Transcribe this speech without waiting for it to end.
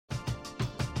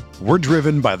We're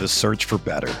driven by the search for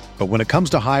better. But when it comes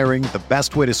to hiring, the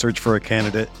best way to search for a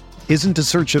candidate isn't to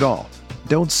search at all.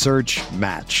 Don't search,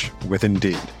 match with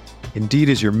Indeed. Indeed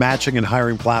is your matching and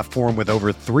hiring platform with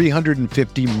over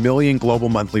 350 million global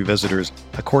monthly visitors,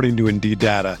 according to Indeed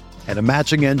data, and a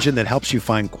matching engine that helps you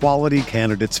find quality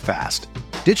candidates fast.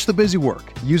 Ditch the busy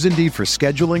work. Use Indeed for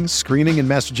scheduling, screening, and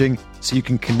messaging so you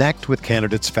can connect with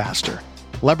candidates faster.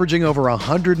 Leveraging over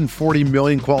 140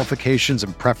 million qualifications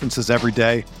and preferences every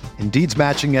day, Indeed's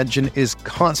matching engine is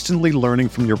constantly learning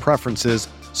from your preferences,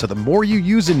 so the more you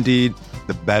use Indeed,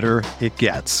 the better it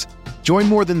gets. Join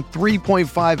more than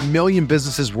 3.5 million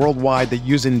businesses worldwide that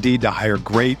use Indeed to hire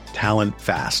great talent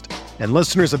fast. And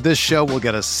listeners of this show will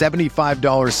get a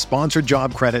 $75 sponsored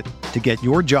job credit to get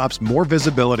your jobs more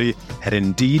visibility at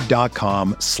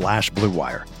Indeed.com/Blue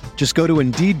Wire. Just go to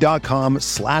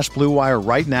Indeed.com/Blue Wire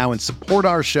right now and support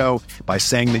our show by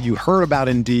saying that you heard about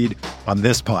Indeed on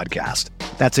this podcast.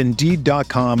 That's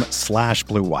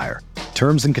Indeed.com/Blue Wire.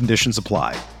 Terms and conditions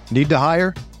apply. Need to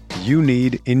hire? You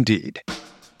need Indeed.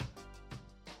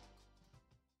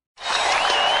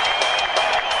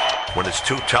 When it's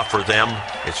too tough for them,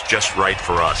 it's just right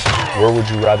for us. Where would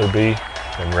you rather be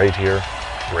than right here,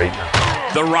 right now?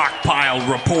 The Rockpile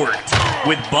Report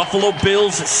with Buffalo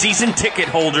Bills season ticket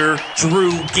holder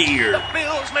Drew Gear. The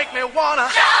Bills make me wanna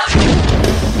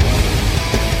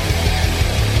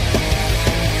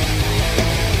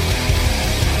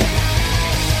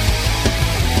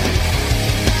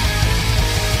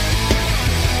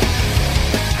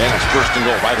And it's first and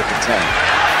goal right at the 10.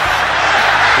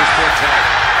 Here's Forte.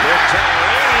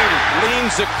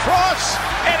 Leans across,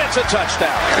 and it's a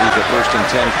touchdown. He's a first and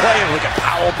 10 play, and look at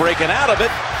Powell breaking out of it.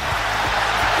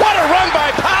 What a run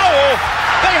by Powell!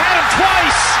 They had him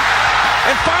twice,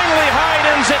 and finally Hyde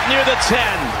ends it near the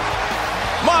 10.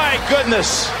 My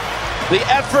goodness, the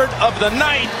effort of the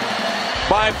night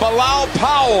by Bilal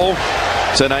Powell.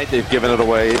 Tonight they've given it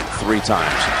away 3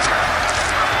 times.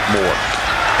 More.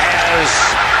 As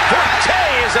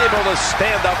Forte is able to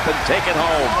stand up and take it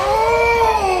home.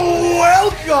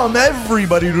 Welcome,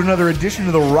 everybody, to another edition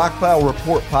of the Rockpile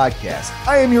Report podcast.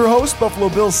 I am your host, Buffalo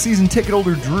Bills season ticket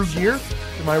holder Drew Gear.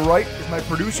 To my right is my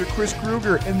producer, Chris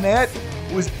Kruger, and that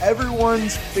was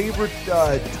everyone's favorite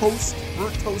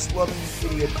toast-loving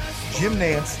idiot, Jim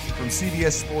Nance from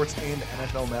CBS Sports and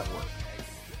NFL Network.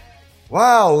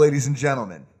 Wow, ladies and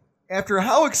gentlemen. After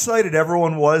how excited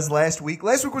everyone was last week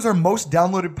was our most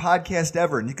downloaded podcast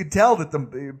ever, and you could tell that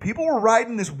the people were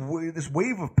riding this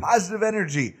wave of positive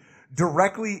energy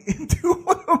directly into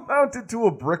what amounted to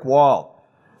a brick wall.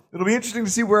 It'll be interesting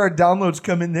to see where our downloads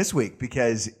come in this week,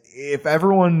 because if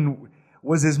everyone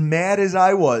was as mad as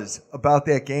I was about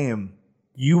that game.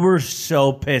 You were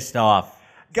so pissed off.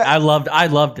 I loved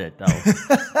it, though,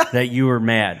 that you were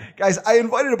mad. Guys, I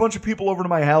invited a bunch of people over to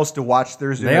my house to watch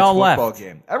Thursday night's football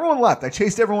game. Everyone left. I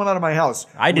chased everyone out of my house.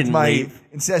 I didn't leave. My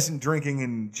incessant drinking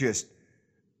and just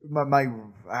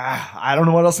I don't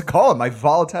know what else to call it, my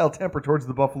volatile temper towards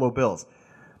the Buffalo Bills.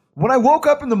 When I woke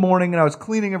up in the morning and I was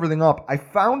cleaning everything up, I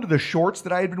found the shorts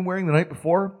that I had been wearing the night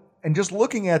before, and just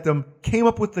looking at them, came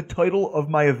up with the title of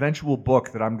my eventual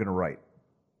book that I'm going to write.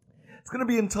 It's going to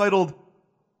be entitled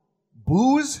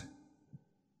Booze,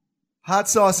 Hot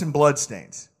Sauce, and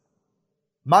Bloodstains.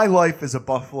 My life as a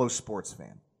Buffalo sports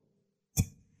fan.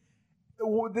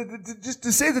 Just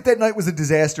to say that night was a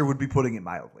disaster would be putting it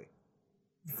mildly.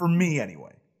 For me,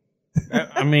 anyway.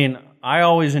 I mean, I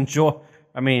always enjoy...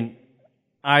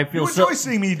 I feel you enjoy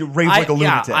seeing me rave like a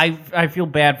lunatic. Yeah, I feel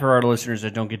bad for our listeners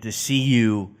that don't get to see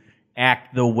you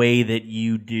act the way that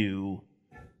you do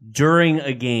during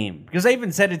a game. Because I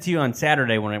even said it to you on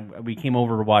Saturday when we came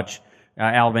over to watch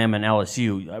Alabama and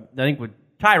LSU. I think with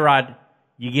Tyrod,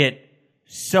 you get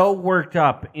so worked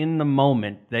up in the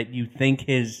moment that you think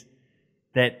his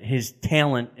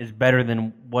talent is better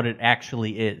than what it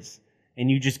actually is. And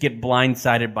you just get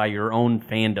blindsided by your own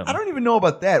fandom. I don't even know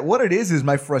about that. What it is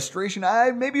my frustration.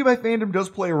 Maybe my fandom does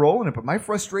play a role in it, but my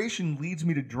frustration leads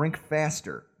me to drink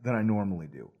faster than I normally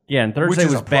do. Yeah, and Thursday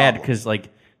was bad because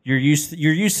you're used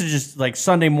to just like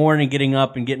Sunday morning getting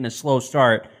up and getting a slow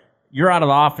start. You're out of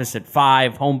the office at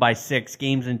 5, home by 6,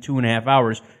 games in 2.5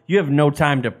 hours. You have no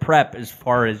time to prep as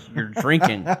far as your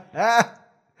drinking.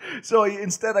 So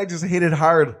instead, I just hit it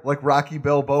hard like Rocky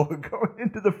Balboa going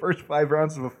into the first 5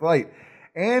 rounds of a fight.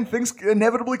 And things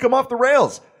inevitably come off the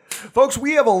rails. Folks,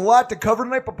 we have a lot to cover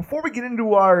tonight, but before we get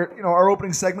into our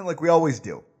opening segment like we always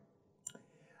do.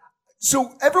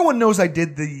 So everyone knows I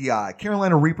did the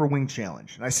Carolina Reaper Wing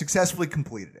Challenge, and I successfully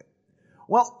completed it.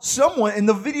 Well, someone, and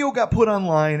the video got put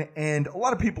online, and a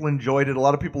lot of people enjoyed it. A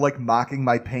lot of people like mocking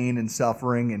my pain and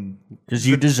suffering, and because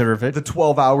you deserve it. The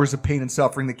 12 hours of pain and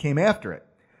suffering that came after it.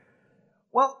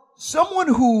 Well,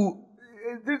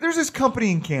 there's this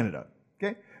company in Canada,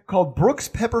 okay, called Brooks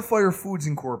Pepperfire Foods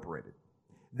Incorporated.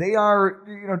 They are,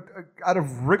 out of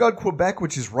Rigaud, Quebec,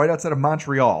 which is right outside of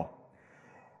Montreal.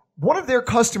 One of their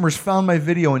customers found my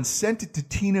video and sent it to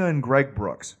Tina and Greg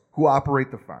Brooks, who operate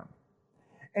the farm,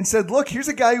 and said, look, here's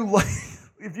a guy who,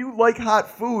 if you like hot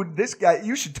food, this guy,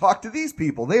 you should talk to these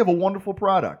people. They have a wonderful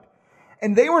product.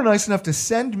 And they were nice enough to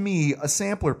send me a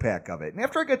sampler pack of it. And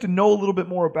after I got to know a little bit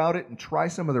more about it and try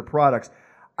some of their products,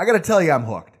 I got to tell you, I'm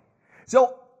hooked.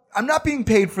 So I'm not being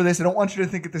paid for this. I don't want you to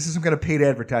think that this is some kind of paid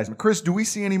advertisement. Chris, do we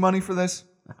see any money for this?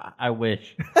 I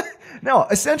wish. No,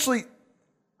 essentially,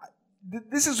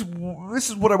 this is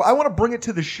what I want to bring it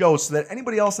to the show so that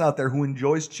anybody else out there who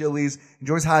enjoys chilies,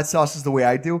 enjoys hot sauces the way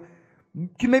I do,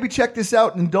 can maybe check this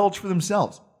out and indulge for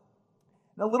themselves.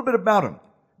 Now, a little bit about them.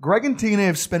 Greg and Tina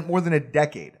have spent more than a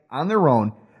decade on their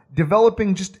own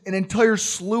developing just an entire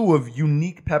slew of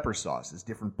unique pepper sauces,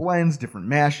 different blends, different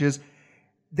mashes.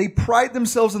 They pride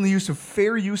themselves on the use of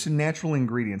fair use and natural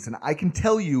ingredients, and I can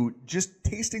tell you, just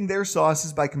tasting their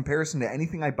sauces by comparison to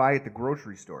anything I buy at the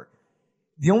grocery store,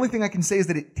 the only thing I can say is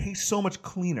that it tastes so much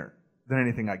cleaner than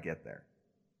anything I get there.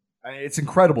 It's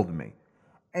incredible to me.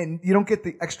 And you don't get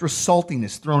the extra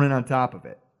saltiness thrown in on top of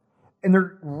it. And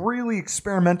they're really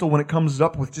experimental when it comes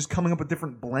up with just coming up with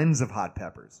different blends of hot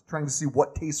peppers, trying to see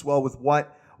what tastes well with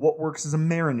what works as a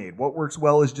marinade, what works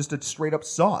well as just a straight-up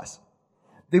sauce.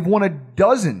 They've won a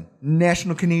dozen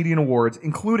National Canadian Awards,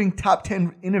 including Top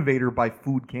 10 Innovator by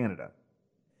Food Canada.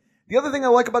 The other thing I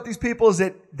like about these people is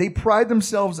that they pride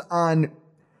themselves on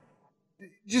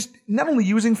just not only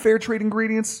using fair trade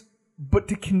ingredients, but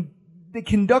they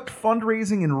conduct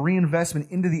fundraising and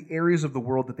reinvestment into the areas of the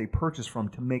world that they purchase from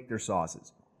to make their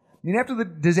sauces. I mean, after the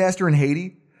disaster in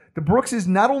Haiti, the Brookses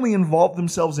not only involved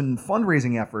themselves in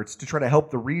fundraising efforts to try to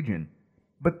help the region,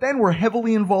 but then were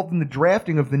heavily involved in the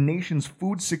drafting of the nation's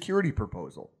food security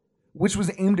proposal, which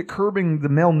was aimed at curbing the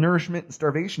malnourishment and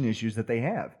starvation issues that they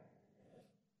have.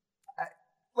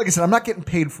 Like I said, I'm not getting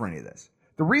paid for any of this.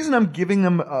 The reason I'm giving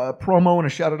them a promo and a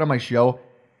shout out on my show,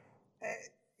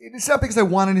 it's not because I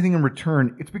want anything in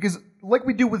return. It's because, like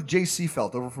we do with Jay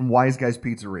Seafelt over from Wise Guys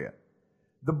Pizzeria,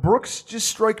 the Brooks just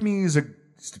strike me as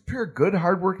just a pair of good,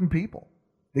 hardworking people.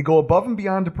 They go above and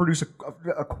beyond to produce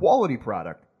a quality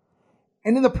product,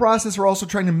 and in the process are also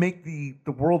trying to make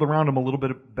the world around them a little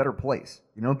bit of better place.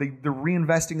 They're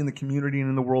reinvesting in the community and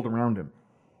in the world around them.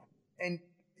 And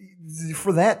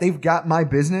for that, they've got my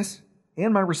business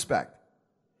and my respect.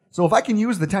 So if I can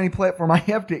use the tiny platform I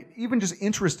have to even just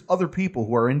interest other people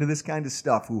who are into this kind of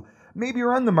stuff, who maybe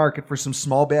are on the market for some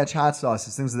small batch hot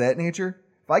sauces, things of that nature,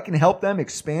 if I can help them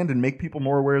expand and make people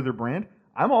more aware of their brand,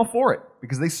 I'm all for it,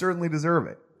 because they certainly deserve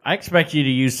it. I expect you to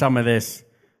use some of this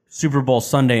Super Bowl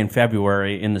Sunday in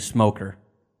February in the smoker.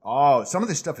 Oh, some of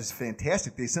this stuff is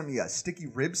fantastic. They sent me a sticky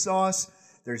rib sauce.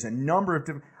 There's a number of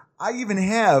different... I even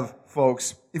have,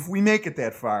 folks, if we make it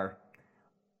that far,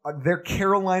 their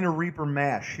Carolina Reaper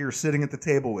mash here sitting at the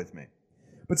table with me.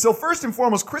 But so first and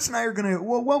foremost, Chris and I are going to,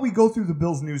 while we go through the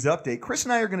Bills news update, Chris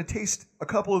and I are going to taste a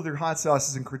couple of their hot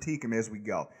sauces and critique them as we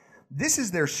go. This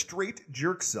is their straight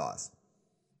jerk sauce.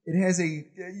 It has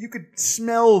you could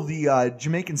smell the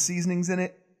Jamaican seasonings in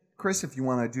it. Chris, if you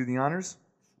want to do the honors.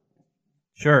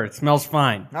 Sure, it smells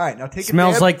fine. All right, now take a dab.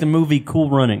 Smells like the movie Cool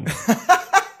Runnings.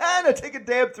 Now take a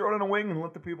dab, throw it on a wing, and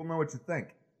let the people know what you think.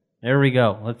 There we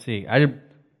go. Let's see. I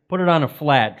put it on a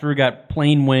flat. Drew got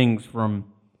plain wings from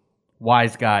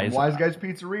Wise Guys. Wise Guys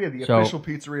Pizzeria, the official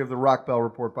pizzeria of the Rockpile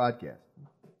Report podcast.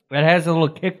 It has a little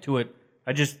kick to it.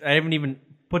 I haven't even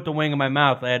put the wing in my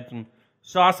mouth. I had some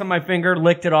sauce on my finger,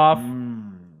 licked it off.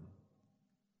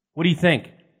 What do you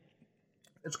think?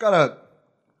 It's got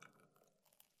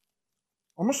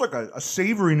almost like a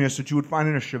savoriness that you would find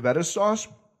in a Chevetta sauce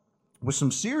with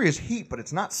some serious heat, but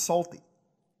it's not salty.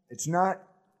 It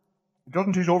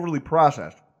doesn't taste overly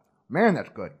processed. Man, that's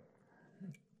good.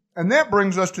 And that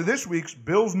brings us to this week's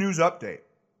Bills News Update.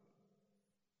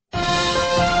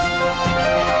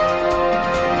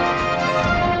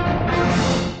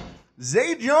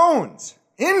 Zay Jones,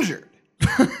 injured.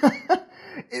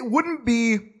 It wouldn't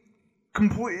be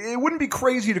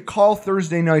crazy to call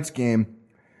Thursday night's game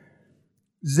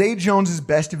Zay Jones'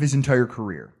 best of his entire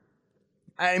career.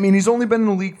 I mean, he's only been in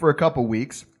the league for a couple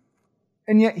weeks,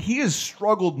 and yet he has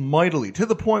struggled mightily to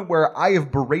the point where I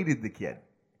have berated the kid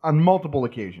on multiple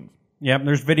occasions. Yep,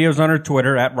 there's videos on our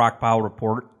Twitter at Rockpile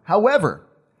Report. However,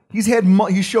 he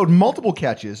showed multiple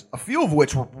catches, a few of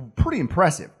which were pretty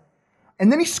impressive.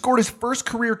 And then he scored his first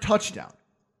career touchdown.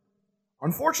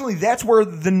 Unfortunately, that's where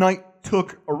the night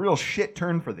took a real shit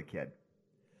turn for the kid.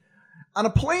 On a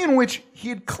play in which he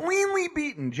had cleanly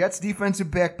beaten Jets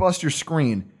defensive back Buster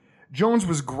Skrine, Jones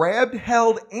was grabbed,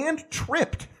 held, and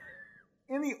tripped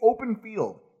in the open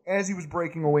field as he was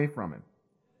breaking away from him.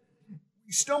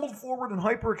 He stumbled forward and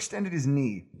hyperextended his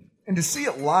knee, and to see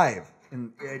it live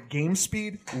at game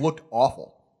speed looked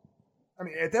awful. I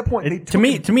mean, at that point, to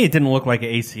me, it didn't look like an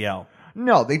ACL.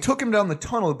 No, they took him down the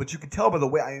tunnel, but you could tell by the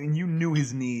way. I mean, you knew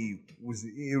his knee was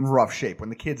in rough shape when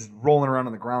the kid's rolling around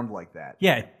on the ground like that.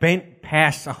 Yeah, it bent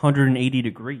past 180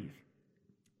 degrees.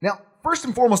 Now, first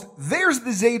and foremost, there's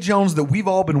the Zay Jones that we've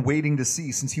all been waiting to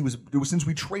see since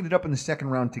we traded up in the second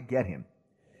round to get him.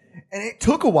 And it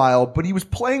took a while, but he was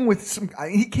playing with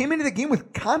he came into the game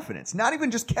with confidence, not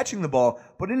even just catching the ball,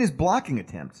 but in his blocking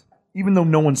attempts, even though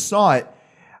no one saw it,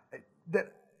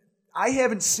 that I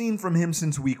haven't seen from him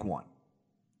since week 1.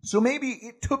 So maybe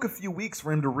it took a few weeks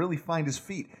for him to really find his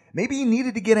feet. Maybe he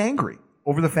needed to get angry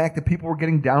over the fact that people were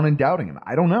getting down and doubting him.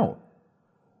 I don't know.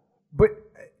 But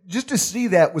just to see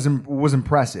that was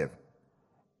impressive.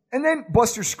 And then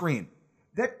Buster Skrine.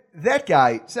 That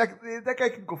guy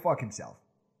can go fuck himself.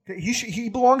 He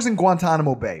belongs in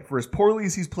Guantanamo Bay for as poorly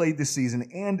as he's played this season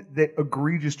and that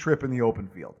egregious trip in the open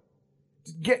field.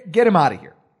 Get him out of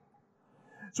here.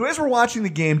 So as we're watching the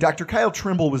game, Dr. Kyle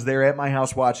Trimble was there at my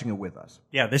house watching it with us.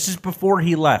 Yeah, this is before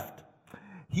he left.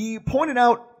 He pointed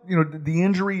out, the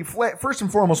injury, first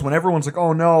and foremost, when everyone's like,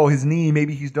 oh no, his knee,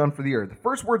 maybe he's done for the year. The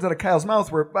first words out of Kyle's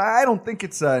mouth were, I don't think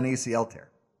it's an ACL tear.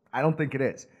 I don't think it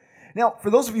is. Now, for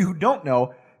those of you who don't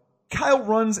know, Kyle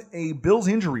runs a Bills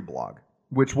injury blog,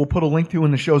 which we'll put a link to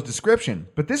in the show's description.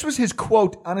 But this was his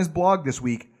quote on his blog this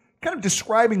week, kind of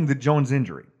describing the Jones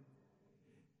injury.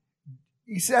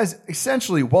 He says,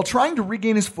 essentially, while trying to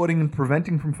regain his footing and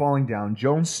preventing from falling down,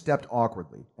 Jones stepped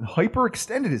awkwardly and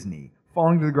hyperextended his knee,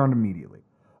 falling to the ground immediately.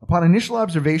 Upon initial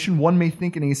observation, one may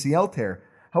think an ACL tear.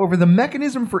 However, the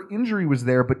mechanism for injury was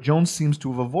there, but Jones seems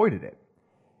to have avoided it.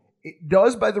 It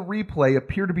does, by the replay,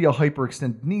 appear to be a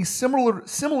hyperextended knee,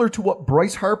 similar to what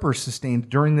Bryce Harper sustained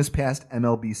during this past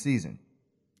MLB season.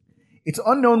 It's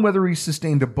unknown whether he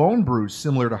sustained a bone bruise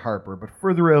similar to Harper, but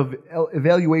further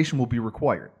evaluation will be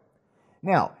required.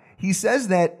 Now, he says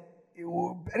that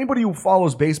anybody who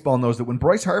follows baseball knows that when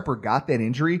Bryce Harper got that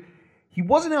injury, he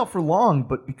wasn't out for long,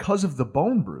 but because of the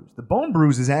bone bruise. The bone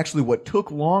bruise is actually what took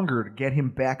longer to get him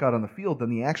back out on the field than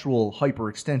the actual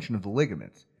hyperextension of the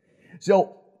ligaments.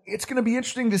 So it's going to be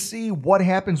interesting to see what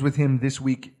happens with him this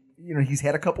week. He's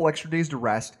had a couple extra days to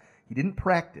rest. He didn't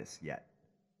practice yet,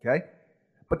 okay?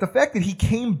 But the fact that he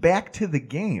came back to the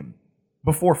game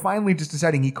before finally just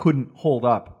deciding he couldn't hold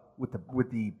up with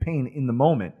the pain in the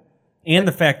moment. And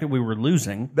the fact that we were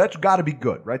losing. That's got to be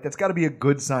good, right? That's got to be a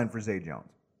good sign for Zay Jones.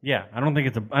 Yeah, I don't think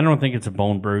it's a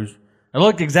bone bruise. It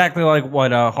looked exactly like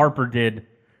what Harper did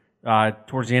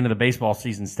towards the end of the baseball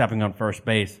season, stepping on first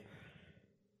base.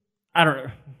 I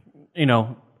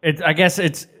guess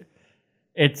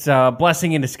it's a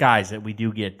blessing in disguise that we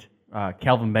do get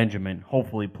Kelvin Benjamin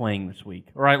hopefully playing this week,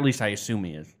 or at least I assume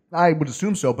he is. I would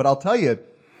assume so, but I'll tell you,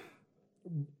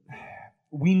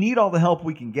 we need all the help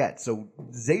we can get. So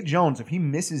Zay Jones, if he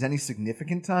misses any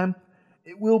significant time,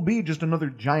 it will be just another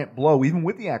giant blow, even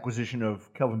with the acquisition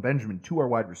of Kelvin Benjamin to our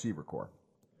wide receiver core.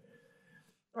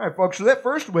 All right, folks, so that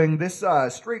first wing, this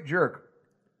straight jerk,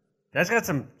 that's got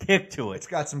some kick to it. It's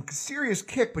got some serious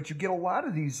kick, but you get a lot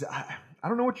of these, I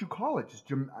don't know what you call it.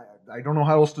 I don't know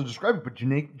how else to describe it, but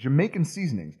Jamaican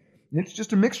seasonings. And it's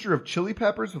just a mixture of chili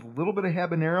peppers with a little bit of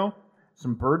habanero,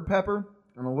 some bird pepper,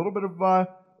 and a little bit of,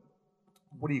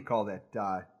 what do you call that?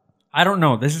 I don't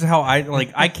know. This is how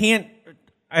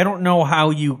I don't know how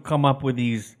you come up with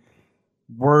these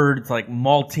words like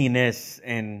maltiness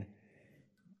and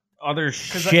other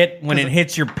shit when it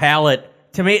hits your palate.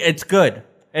 To me, it's good.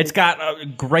 It's got a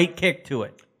great kick to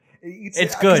it. It's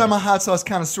good. Because I'm a hot sauce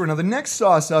connoisseur. Now, the next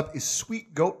sauce up is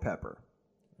sweet goat pepper.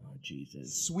 Oh,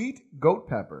 Jesus. Sweet goat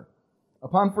pepper.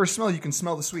 Upon first smell, you can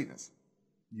smell the sweetness.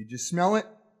 You just smell it.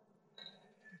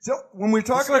 So, when we're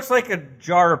talking... This looks like a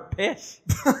jar of piss.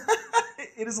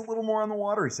 It is a little more on the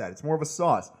watery side. It's more of a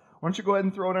sauce. Why don't you go ahead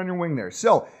and throw it on your wing there?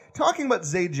 So, talking about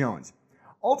Zay Jones,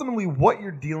 ultimately what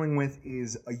you're dealing with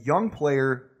is a young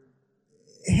player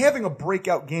having a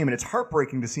breakout game, and it's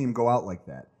heartbreaking to see him go out like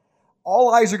that.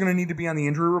 All eyes are going to need to be on the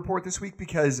injury report this week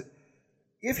because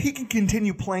if he can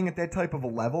continue playing at that type of a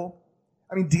level,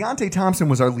 I mean, Deontay Thompson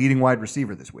was our leading wide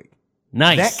receiver this week.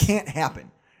 Nice. That can't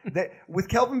happen. With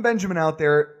Kelvin Benjamin out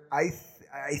there, I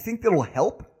think that'll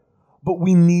help, but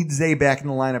we need Zay back in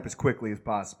the lineup as quickly as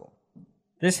possible.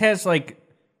 This has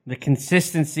the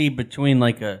consistency between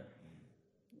like a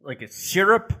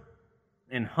syrup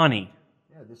and honey.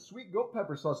 Yeah, the sweet goat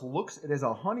pepper sauce it has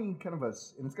a honey kind of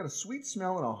and it's got a sweet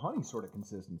smell and a honey sort of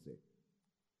consistency.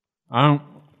 I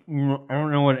don't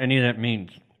know what any of that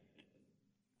means.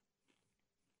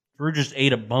 Drew just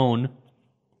ate a bone.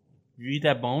 Did you eat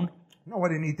that bone? No, I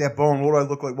didn't eat that bone. What do I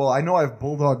look like? Well, I know I have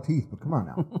bulldog teeth, but come on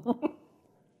now.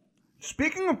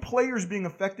 Speaking of players being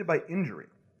affected by injury.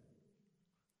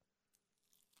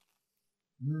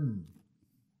 Wing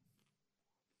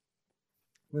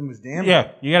was damn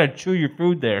good. You got to chew your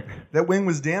food there. That wing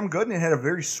was damn good, and it had a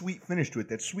very sweet finish to it.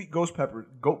 That sweet goat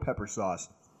pepper sauce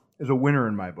is a winner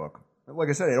in my book. Like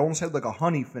I said, it almost had like a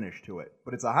honey finish to it,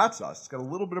 but it's a hot sauce. It's got a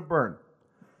little bit of burn.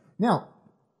 Now,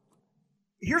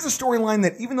 here's a storyline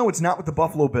that, even though it's not with the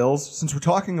Buffalo Bills, since we're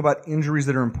talking about injuries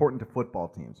that are important to football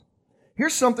teams,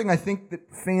 here's something I think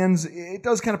that fans, it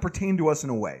does kind of pertain to us in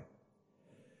a way.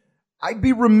 I'd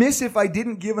be remiss if I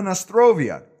didn't give an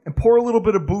Ostrovia and pour a little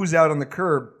bit of booze out on the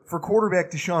curb for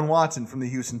quarterback Deshaun Watson from the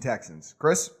Houston Texans.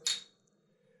 Chris?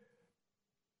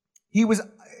 He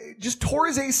just tore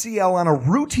his ACL on a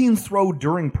routine throw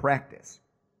during practice.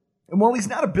 And while he's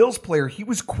not a Bills player, he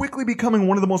was quickly becoming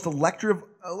one of the most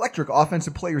electric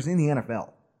offensive players in the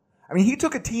NFL. I mean, he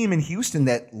took a team in Houston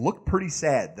that looked pretty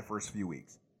sad the first few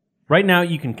weeks. Right now,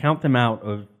 you can count them out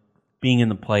of being in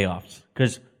the playoffs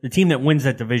because the team that wins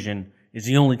that division is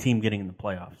the only team getting in the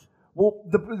playoffs. Well,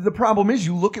 the problem is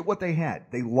you look at what they had.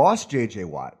 They lost J.J.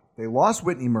 Watt. They lost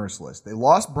Whitney Merciless. They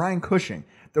lost Brian Cushing.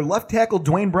 Their left tackle,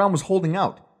 Dwayne Brown, was holding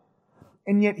out.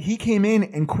 And yet he came in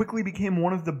and quickly became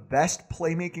one of the best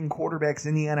playmaking quarterbacks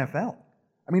in the NFL.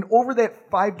 I mean, over that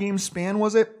 5-game span,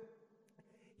 was it?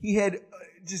 He had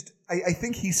I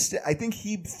think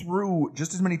he threw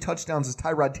just as many touchdowns as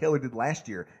Tyrod Taylor did last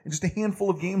year in just a handful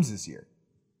of games this year.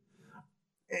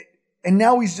 And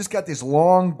now he's just got this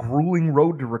long, grueling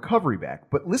road to recovery back.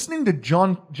 But listening to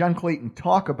John Clayton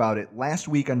talk about it last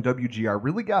week on WGR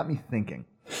really got me thinking.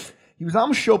 He was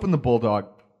on Chopin the Bulldog,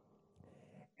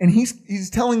 and he's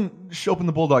telling Chopin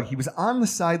the Bulldog he was on the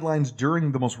sidelines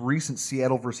during the most recent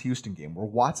Seattle versus Houston game where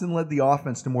Watson led the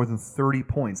offense to more than 30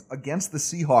 points against the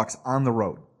Seahawks on the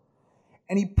road.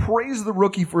 And he praised the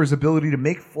rookie for his ability to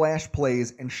make flash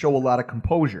plays and show a lot of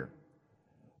composure.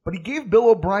 But he gave Bill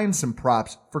O'Brien some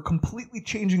props for completely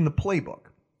changing the playbook.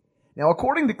 Now,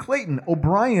 according to Clayton,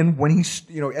 O'Brien, when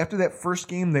after that first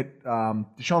game that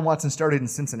Deshaun Watson started in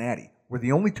Cincinnati, where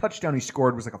the only touchdown he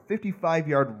scored was like a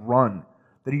 55-yard run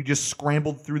that he just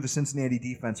scrambled through the Cincinnati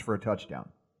defense for a touchdown.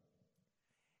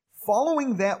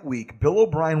 Following that week, Bill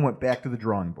O'Brien went back to the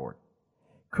drawing board,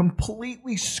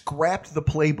 completely scrapped the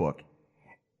playbook,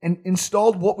 and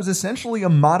installed what was essentially a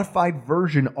modified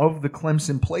version of the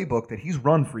Clemson playbook that he's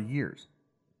run for years.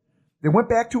 They went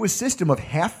back to a system of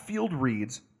half-field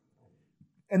reads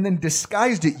and then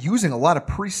disguised it using a lot of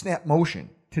pre-snap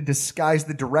motion to disguise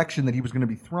the direction that he was going to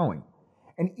be throwing,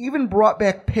 and even brought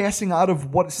back passing out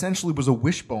of what essentially was a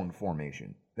wishbone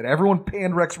formation that everyone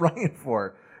panned Rex Ryan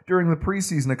for during the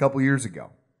preseason a couple years ago.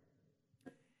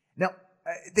 Now,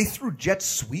 they threw jet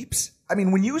sweeps. I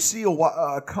mean, when you see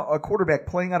a quarterback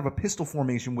playing out of a pistol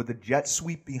formation with a jet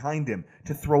sweep behind him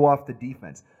to throw off the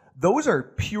defense, those are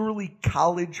purely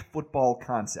college football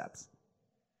concepts.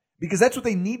 Because that's what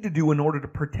they need to do in order to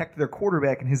protect their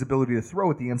quarterback and his ability to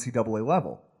throw at the NCAA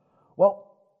level. Well,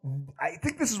 I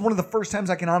think this is one of the first times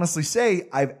I can honestly say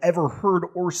I've ever heard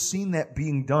or seen that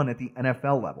being done at the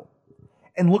NFL level.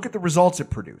 And look at the results it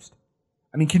produced.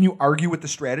 I mean, can you argue with the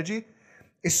strategy?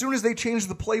 As soon as they changed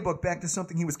the playbook back to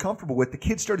something he was comfortable with, the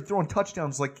kid started throwing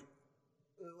touchdowns like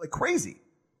crazy.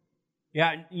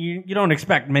 Yeah, you don't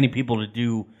expect many people to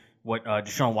do what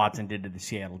Deshaun Watson did to the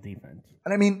Seattle defense.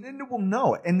 And I mean, well,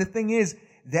 no. And the thing is,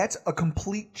 that's a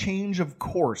complete change of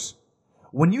course.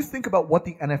 When you think about what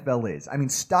the NFL is, I mean,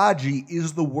 stodgy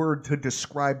is the word to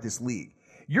describe this league.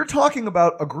 You're talking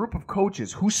about a group of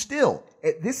coaches who still,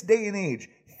 at this day and age,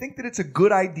 think that it's a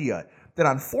good idea that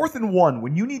on 4th and 1,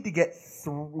 when you need to get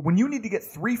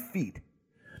 3 feet,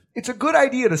 it's a good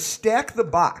idea to stack the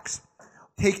box,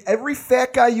 take every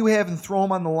fat guy you have and throw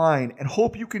him on the line, and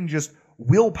hope you can just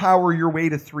willpower your way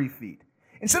to 3 feet.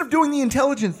 Instead of doing the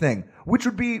intelligent thing, which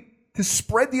would be to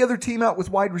spread the other team out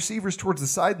with wide receivers towards the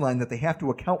sideline that they have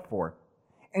to account for,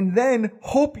 and then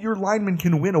hope your lineman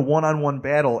can win a one-on-one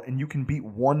battle and you can beat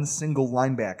one single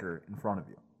linebacker in front of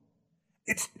you.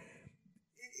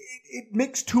 It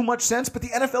makes too much sense, but the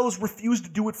NFL has refused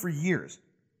to do it for years.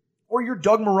 Or your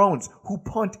Doug Marones, who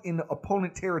punt in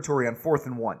opponent territory on 4th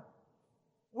and 1.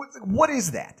 What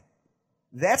is that?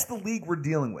 That's the league we're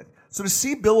dealing with. So to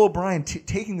see Bill O'Brien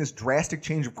taking this drastic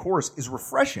change of course is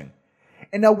refreshing.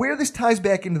 And now where this ties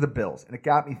back into the Bills, and it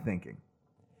got me thinking,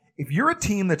 if you're a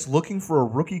team that's looking for a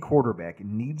rookie quarterback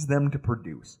and needs them to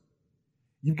produce,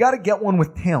 you've got to get one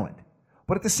with talent.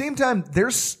 But at the same time,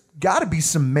 there's got to be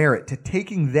some merit to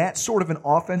taking that sort of an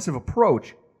offensive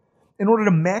approach in order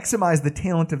to maximize the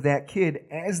talent of that kid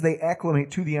as they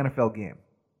acclimate to the NFL game.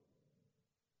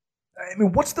 I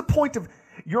mean, what's the point of...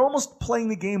 You're almost playing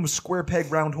the game with square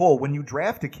peg, round hole when you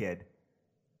draft a kid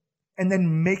and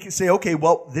then make it say, okay,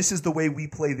 well, this is the way we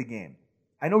play the game.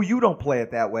 I know you don't play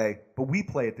it that way, but we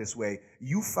play it this way.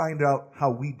 You find out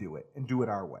how we do it and do it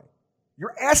our way.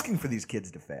 You're asking for these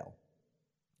kids to fail.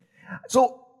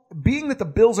 So, being that the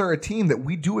Bills are a team that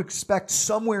we do expect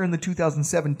somewhere in the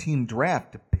 2017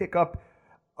 draft to pick up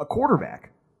a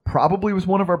quarterback, probably was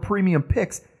one of our premium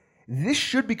picks, this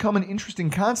should become an interesting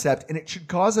concept, and it should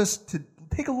cause us to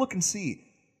take a look and see,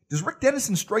 does Rick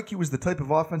Dennison strike you as the type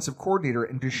of offensive coordinator,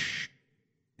 and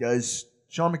does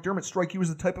Sean McDermott strike you as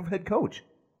the type of head coach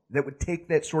that would take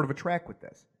that sort of a track with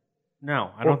this?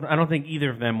 No, I don't think either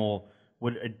of them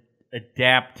would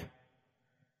adapt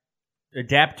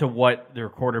to what their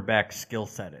quarterback skill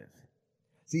set is.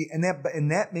 See, and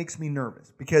that makes me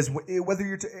nervous because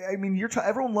whether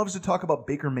everyone loves to talk about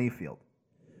Baker Mayfield.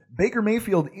 Baker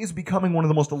Mayfield is becoming one of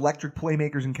the most electric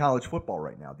playmakers in college football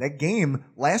right now. That game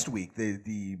last week,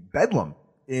 the Bedlam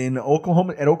at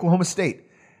Oklahoma State,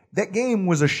 that game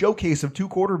was a showcase of two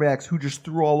quarterbacks who just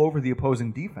threw all over the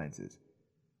opposing defenses.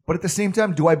 But at the same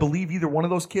time, do I believe either one of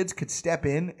those kids could step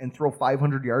in and throw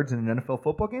 500 yards in an NFL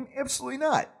football game? Absolutely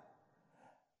not.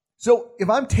 So if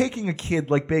I'm taking a kid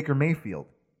like Baker Mayfield,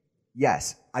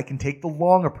 yes, I can take the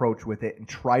long approach with it and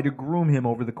try to groom him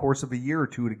over the course of a year or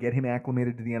two to get him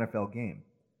acclimated to the NFL game.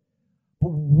 But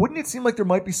wouldn't it seem like there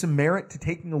might be some merit to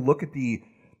taking a look at the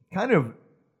kind of,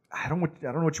 I don't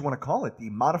know what you want to call it, the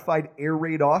modified air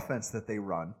raid offense that they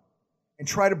run, and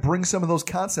try to bring some of those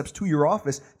concepts to your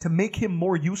office to make him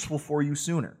more useful for you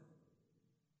sooner?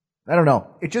 I don't know.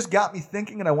 It just got me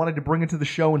thinking, and I wanted to bring it to the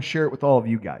show and share it with all of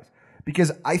you guys.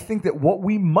 Because I think that what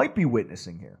we might be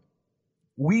witnessing here,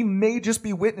 we may just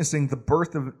be witnessing the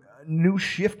birth of a new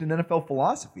shift in NFL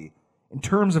philosophy in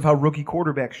terms of how rookie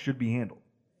quarterbacks should be handled.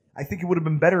 I think it would have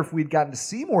been better if we'd gotten to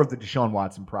see more of the Deshaun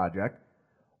Watson project,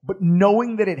 but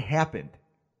knowing that it happened,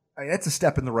 that's a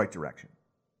step in the right direction.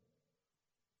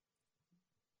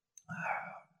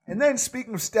 And then,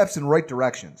 speaking of steps in right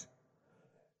directions,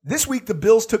 this week the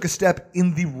Bills took a step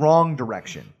in the wrong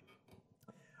direction.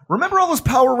 Remember all those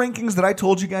power rankings that I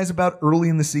told you guys about early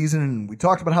in the season, and we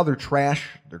talked about how they're trash,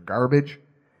 they're garbage,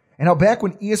 and how back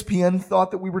when ESPN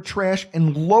thought that we were trash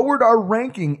and lowered our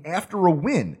ranking after a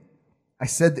win, I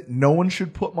said that no one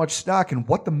should put much stock in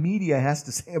what the media has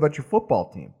to say about your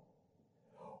football team.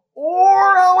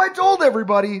 Or how I told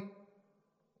everybody,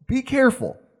 be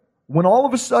careful. When all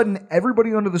of a sudden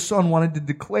everybody under the sun wanted to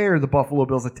declare the Buffalo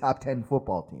Bills a top 10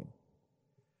 football team.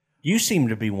 You seem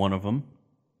to be one of them.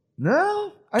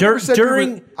 No. I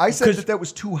said that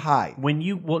was too high. When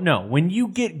you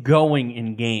get going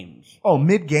in games. Oh,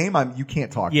 mid-game, you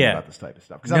can't talk to me about this type of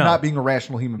stuff because I'm not being a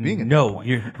rational human being at that point.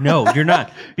 You're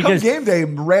not. Because come game day,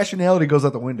 rationality goes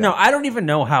out the window. No, I don't even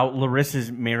know how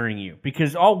Larissa's marrying you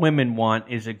because all women want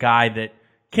is a guy that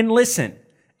can listen.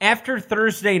 After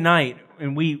Thursday night,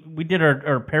 and we did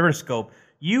our Periscope,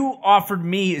 you offered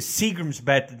me a Seagram's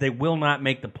bet that they will not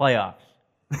make the playoffs.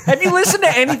 Have you listened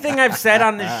to anything I've said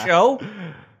on this show?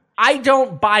 I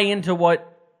don't buy into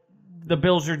what the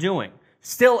Bills are doing.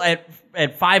 Still at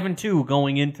 5-2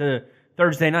 going into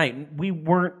Thursday night, we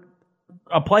weren't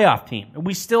a playoff team.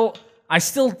 I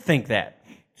still think that.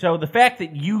 So the fact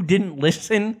that you didn't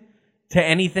listen to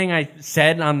anything I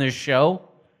said on this show,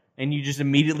 and you just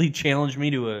immediately challenged me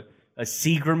to a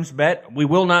Seagram's bet, we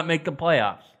will not make the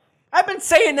playoffs. I've been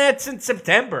saying that since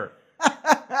September.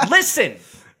 Listen.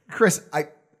 Chris,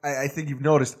 I think you've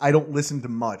noticed I don't listen to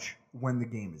much when the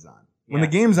game is on. When the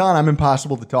game's on, I'm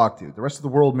impossible to talk to. The rest of the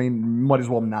world might as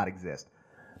well not exist.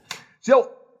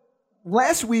 So,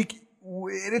 last week,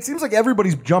 it seems like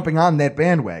everybody's jumping on that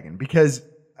bandwagon because,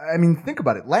 I mean, think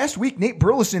about it. Last week, Nate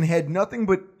Burleson had nothing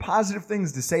but positive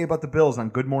things to say about the Bills on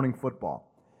Good Morning Football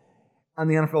on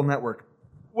the NFL Network.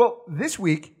 Well, this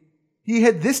week, he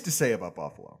had this to say about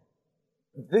Buffalo.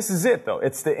 This is it, though.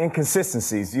 It's the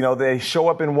inconsistencies. You know, they show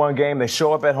up in one game, they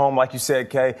show up at home, like you said,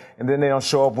 Kay, and then they don't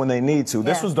show up when they need to. Yeah.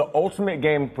 This was the ultimate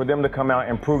game for them to come out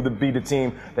and prove to be the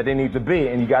team that they need to be.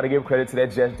 And you got to give credit to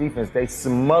that Jets defense. They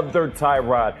smothered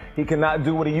Tyrod. He cannot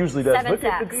do what he usually does. Look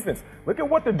at the defense. Look at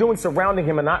what they're doing surrounding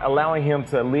him and not allowing him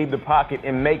to leave the pocket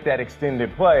and make that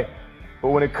extended play. But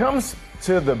when it comes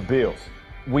to the Bills,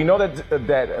 we know that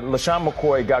LaShawn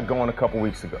McCoy got going a couple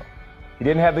weeks ago. He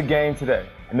didn't have the game today.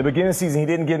 In the beginning of the season, he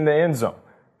didn't get in the end zone.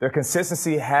 Their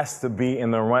consistency has to be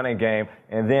in the running game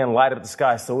and then light up the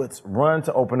sky. So it's run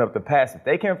to open up the pass. If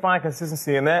they can't find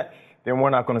consistency in that, then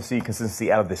we're not going to see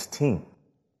consistency out of this team.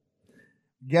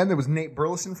 Again, there was Nate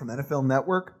Burleson from NFL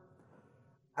Network.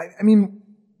 I mean,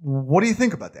 what do you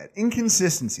think about that?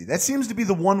 Inconsistency. That seems to be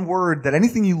the one word that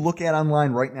anything you look at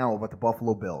online right now about the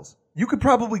Buffalo Bills, you could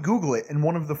probably Google it, and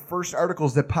one of the first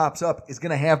articles that pops up is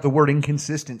going to have the word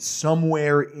inconsistent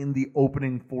somewhere in the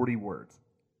opening 40 words.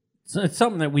 So it's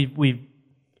something that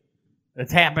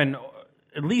it's happened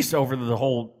at least over the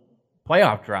whole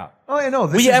playoff drought. Oh, I know.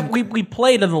 We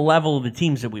play to the level of the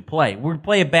teams that we play. We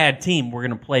play a bad team, we're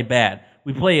going to play bad.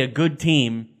 We play a good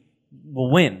team,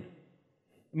 we'll win.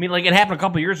 I mean, like it happened a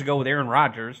couple years ago with Aaron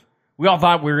Rodgers. We all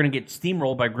thought we were going to get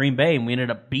steamrolled by Green Bay, and we ended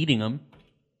up beating them.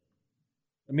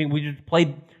 I mean,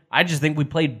 I just think we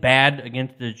played bad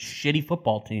against a shitty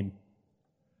football team.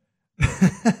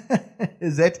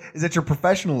 Is that your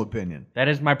professional opinion? That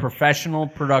is my professional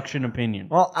production opinion.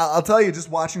 Well, I'll tell you, just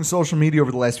watching social media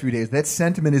over the last few days, that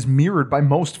sentiment is mirrored by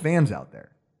most fans out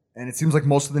there. And it seems like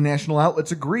most of the national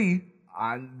outlets agree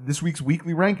on this week's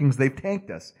weekly rankings. They've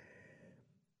tanked us.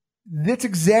 That's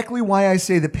exactly why I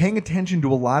say that paying attention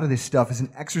to a lot of this stuff is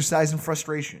an exercise in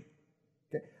frustration.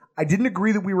 Okay? I didn't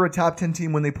agree that we were a top 10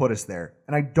 team when they put us there.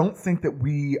 And I don't think that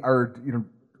we are,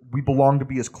 we belong to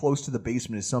be as close to the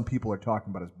basement as some people are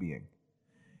talking about us being.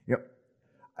 Yep.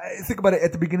 I think about it,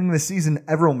 at the beginning of the season,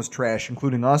 everyone was trash,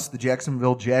 including us, the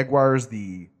Jacksonville Jaguars,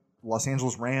 the Los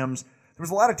Angeles Rams. There was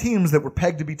a lot of teams that were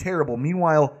pegged to be terrible.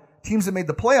 Meanwhile, teams that made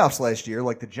the playoffs last year,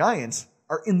 like the Giants,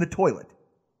 are in the toilet.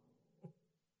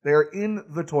 They're in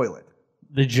the toilet.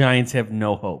 The Giants have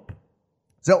no hope.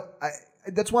 So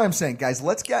that's why I'm saying, guys,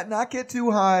 let's not get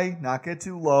too high, not get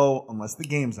too low, unless the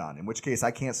game's on. In which case, I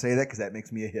can't say that because that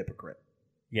makes me a hypocrite.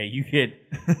 Yeah, you get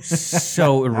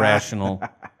so irrational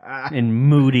and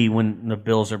moody when the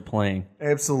Bills are playing.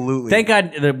 Absolutely. Thank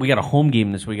God that we got a home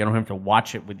game this week. I don't have to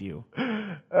watch it with you.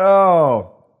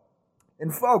 Oh.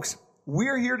 And folks,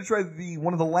 we're here to try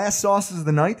one of the last sauces of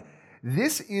the night.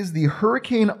 This is the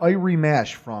Hurricane Irie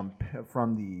Mash from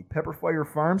the Pepperfire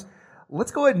Farms.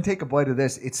 Let's go ahead and take a bite of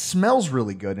this. It smells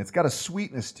really good, and it's got a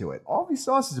sweetness to it. All these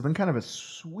sauces have been kind of a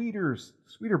sweeter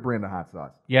brand of hot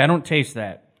sauce. Yeah, I don't taste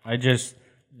that. I just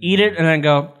eat it and then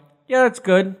go, yeah, that's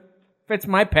good. Fits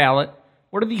my palate.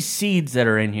 What are these seeds that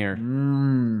are in here?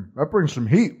 That brings some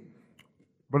heat.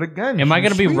 But again, am I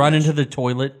going to be running to the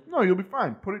toilet? No, you'll be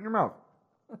fine. Put it in your mouth.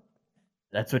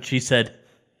 That's what she said.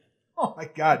 Oh, my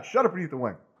God. Shut up and eat the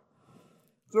wing.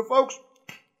 So, folks,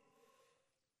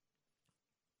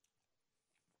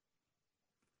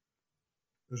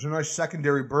 there's a nice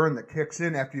secondary burn that kicks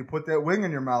in after you put that wing in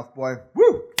your mouth, boy.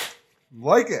 Woo!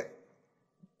 Like it.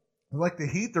 I like the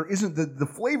heat. There isn't the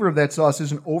flavor of that sauce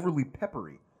isn't overly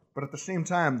peppery, but at the same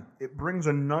time, it brings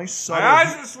a nice subtle. My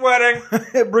eyes are sweating.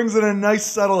 It brings in a nice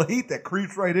subtle heat that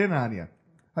creeps right in on you.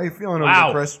 How you feeling over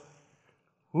there, Chris?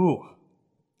 Ooh.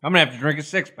 I'm going to have to drink a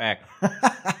six-pack.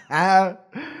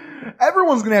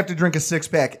 Everyone's going to have to drink a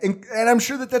six-pack. And I'm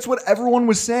sure that's what everyone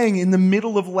was saying in the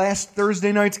middle of last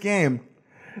Thursday night's game.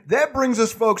 That brings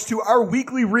us, folks, to our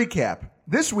weekly recap.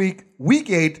 This week, Week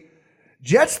 8,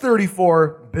 Jets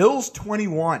 34, Bills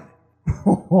 21.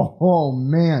 Oh,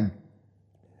 man.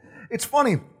 It's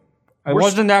funny. It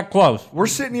wasn't that close. We're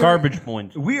sitting here. Garbage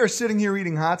points. We are sitting here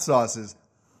eating hot sauces.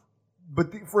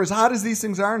 But for as hot as these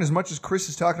things are, and as much as Chris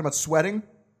is talking about sweating,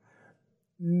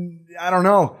 I don't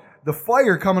know. The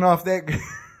fire coming off that...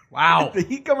 Wow. The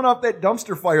heat coming off that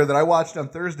dumpster fire that I watched on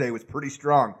Thursday was pretty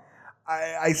strong.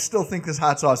 I still think this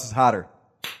hot sauce is hotter.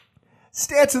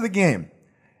 Stats of the game.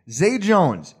 Zay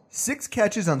Jones, 6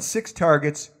 catches on 6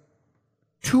 targets,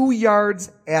 2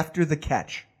 yards after the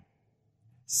catch.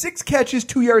 6 catches,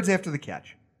 2 yards after the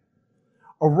catch.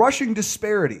 A rushing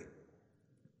disparity.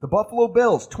 The Buffalo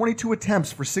Bills, 22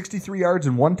 attempts for 63 yards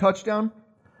and 1 touchdown.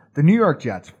 The New York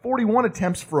Jets, 41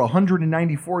 attempts for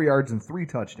 194 yards and 3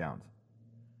 touchdowns.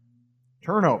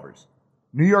 Turnovers.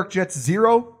 New York Jets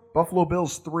 0, Buffalo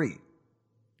Bills 3.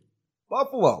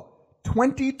 Buffalo,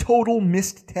 20 total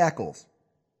missed tackles.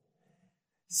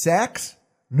 Sacks,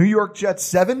 New York Jets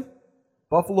 7,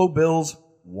 Buffalo Bills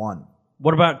 1.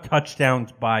 What about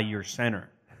touchdowns by your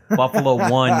center? Buffalo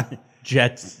 1,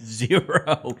 Jets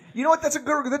 0. You know what? That's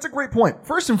a great point.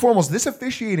 First and foremost, this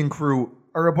officiating crew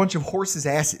are a bunch of horses'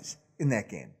 asses in that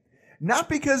game. Not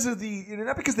because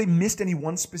they missed any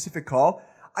one specific call.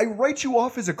 I write you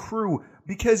off as a crew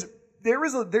because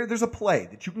there's a play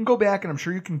that you can go back, and I'm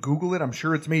sure you can Google it. I'm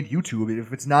sure it's made YouTube.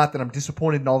 If it's not, then I'm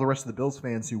disappointed in all the rest of the Bills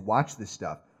fans who watch this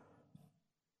stuff.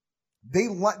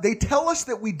 They tell us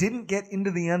that we didn't get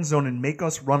into the end zone and make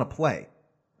us run a play.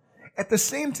 At the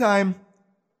same time,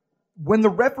 when the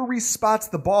referee spots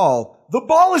the ball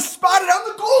is spotted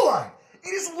on the goal line. It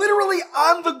is literally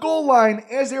on the goal line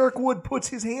as Eric Wood puts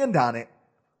his hand on it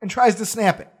and tries to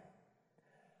snap it.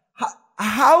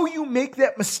 How you make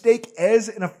that mistake as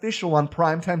an official on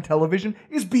primetime television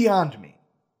is beyond me.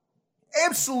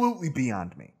 Absolutely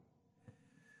beyond me.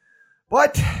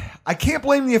 But I can't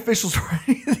blame the officials for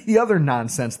any of the other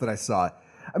nonsense that I saw.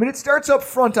 I mean, it starts up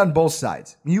front on both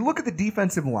sides. When you look at the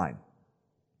defensive line.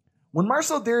 When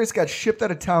Marcel Darius got shipped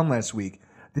out of town last week,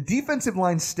 the defensive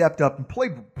line stepped up and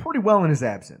played pretty well in his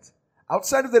absence.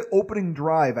 Outside of that opening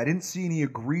drive, I didn't see any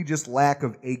egregious lack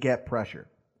of A-gap pressure.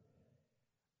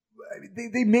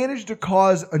 They managed to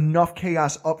cause enough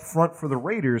chaos up front for the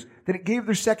Raiders that it gave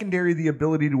their secondary the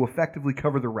ability to effectively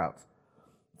cover the routes.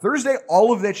 Thursday,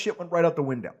 all of that shit went right out the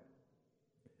window.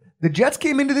 The Jets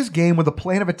came into this game with a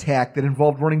plan of attack that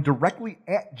involved running directly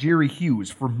at Jerry Hughes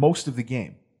for most of the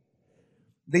game.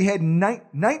 They had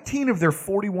 19 of their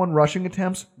 41 rushing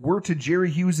attempts were to Jerry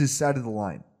Hughes' side of the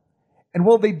line. And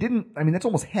while they didn't, I mean, that's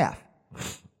almost half.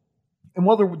 And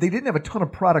while they didn't have a ton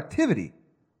of productivity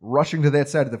rushing to that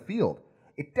side of the field,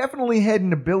 it definitely had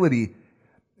an ability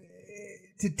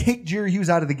to take Jerry Hughes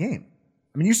out of the game.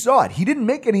 I mean, you saw it. He didn't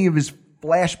make any of his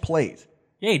flash plays.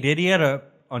 Yeah, he did. He had a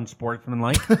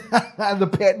unsportsmanlike. The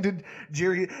patented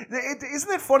Jerry. Isn't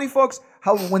that funny, folks?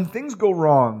 How when things go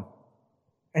wrong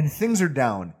and things are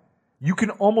down, you can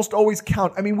almost always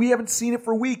count. I mean, we haven't seen it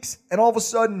for weeks, and all of a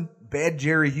sudden, bad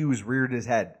Jerry Hughes reared his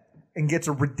head and gets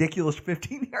a ridiculous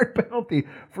 15-yard penalty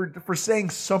for saying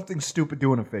something stupid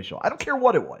to an official. I don't care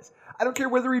what it was. I don't care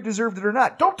whether he deserved it or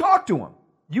not. Don't talk to him.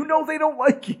 You know they don't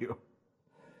like you.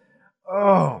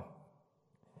 Oh.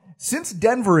 Since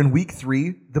Denver in Week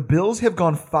 3, the Bills have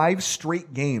gone 5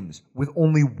 straight games with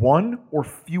only 1 or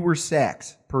fewer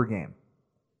sacks per game.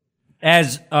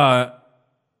 As a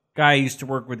guy I used to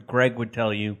work with, Greg, would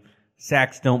tell you,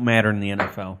 sacks don't matter in the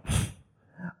NFL.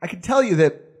 I can tell you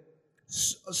that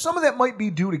some of that might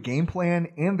be due to game plan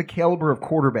and the caliber of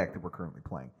quarterback that we're currently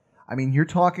playing. I mean, you're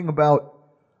talking about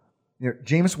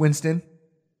Jameis Winston,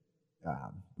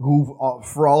 who,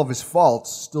 for all of his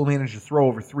faults, still managed to throw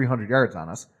over 300 yards on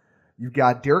us. You've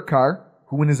got Derek Carr,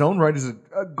 who in his own right is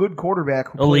a good quarterback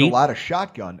who played a lot of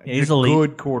shotgun. Yeah, he's elite.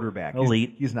 Good quarterback.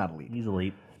 Elite. He's not elite. He's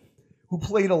elite. Who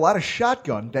played a lot of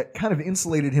shotgun that kind of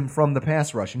insulated him from the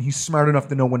pass rush, and he's smart enough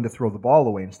to know when to throw the ball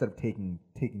away instead of taking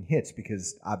hits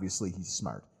because obviously he's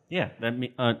smart. Yeah,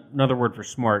 another word for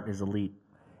smart is elite.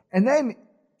 And then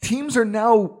teams are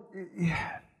now,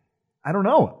 I don't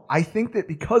know. I think that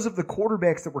because of the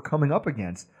quarterbacks that we're coming up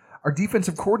against, our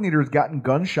defensive coordinator has gotten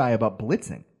gun shy about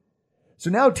blitzing. So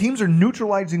now teams are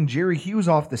neutralizing Jerry Hughes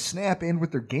off the snap and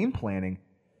with their game planning.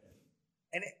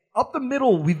 And up the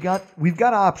middle, we've got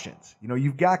options. You know,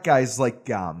 you've got guys like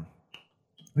you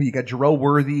got Jarrell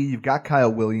Worthy, you've got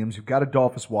Kyle Williams, you've got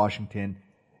Adolphus Washington,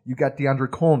 you've got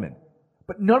DeAndre Coleman.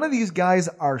 But none of these guys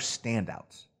are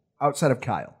standouts outside of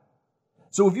Kyle.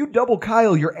 So if you double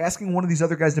Kyle, you're asking one of these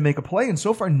other guys to make a play, and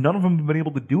so far none of them have been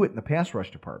able to do it in the pass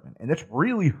rush department. And that's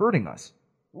really hurting us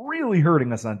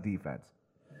on defense.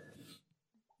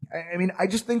 I mean, I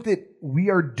just think that we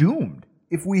are doomed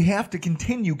if we have to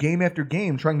continue game after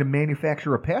game trying to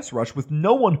manufacture a pass rush with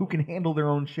no one who can handle their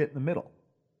own shit in the middle.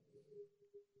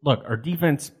 Look, our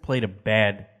defense played a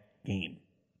bad game.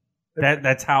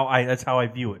 That's how I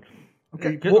view it.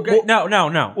 Okay.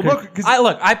 No. Well,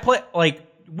 I play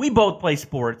we both play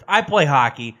sports. I play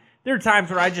hockey. There are times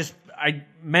where I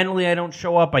mentally I don't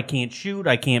show up. I can't shoot.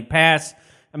 I can't pass.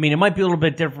 I mean, it might be a little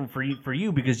bit different for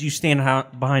you because you stand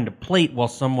behind a plate while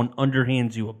someone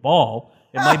underhands you a ball.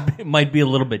 It might be a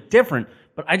little bit different.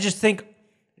 But I just think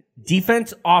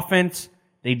defense, offense,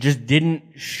 they just didn't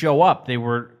show up.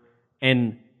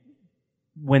 And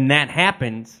when that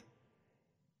happens,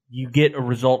 you get a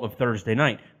result of Thursday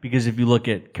night. Because if you look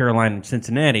at Carolina and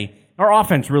Cincinnati, our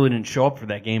offense really didn't show up for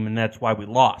that game, and that's why we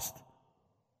lost.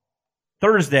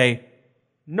 Thursday,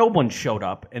 no one showed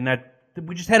up, and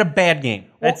we just had a bad game.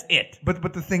 That's it.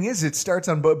 But the thing is, it starts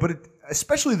on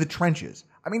especially the trenches.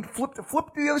 I mean, flip to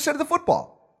the other side of the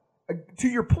football. To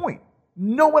your point,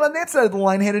 no one on that side of the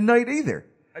line had a night either.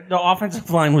 The offensive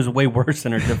line was way worse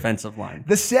than our defensive line.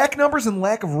 The sack numbers and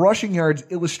lack of rushing yards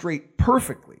illustrate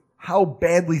perfectly how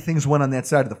badly things went on that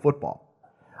side of the football.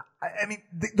 I mean,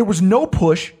 there was no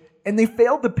push, and they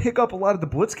failed to pick up a lot of the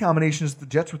blitz combinations the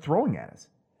Jets were throwing at us.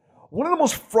 One of the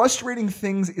most frustrating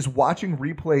things is watching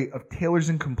replay of Taylor's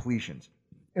incompletions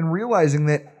and realizing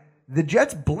that the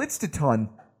Jets blitzed a ton.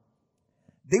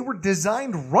 They were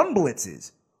designed run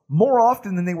blitzes more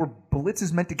often than they were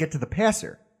blitzes meant to get to the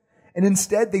passer. And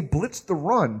instead, they blitzed the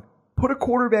run, put a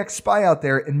quarterback spy out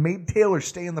there, and made Taylor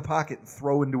stay in the pocket and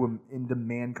throw into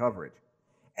man coverage.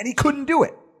 And he couldn't do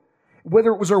it.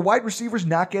 Whether it was our wide receivers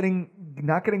not getting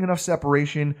enough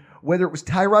separation, whether it was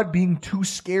Tyrod being too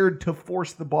scared to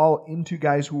force the ball into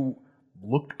guys who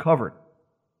looked covered.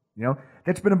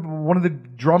 That's been one of the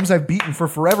drums I've beaten for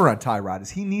forever on Tyrod,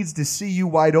 is he needs to see you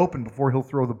wide open before he'll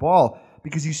throw the ball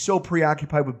because he's so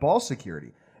preoccupied with ball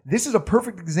security. This is a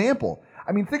perfect example.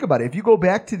 I mean, think about it. If you go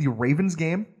back to the Ravens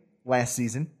game last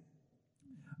season,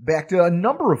 back to a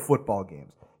number of football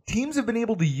games, teams have been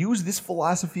able to use this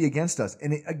philosophy against us,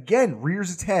 and it again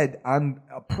rears its head on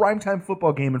a primetime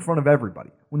football game in front of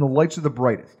everybody when the lights are the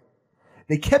brightest.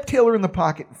 They kept Taylor in the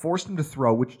pocket and forced him to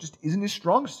throw, which just isn't his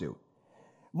strong suit.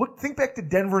 Think back to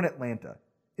Denver and Atlanta.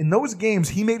 In those games,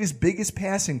 he made his biggest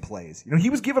passing plays. He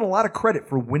was given a lot of credit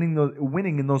for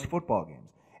winning in those football games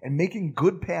and making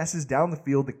good passes down the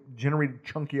field that generated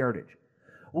chunk yardage.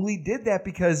 Well, he did that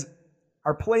because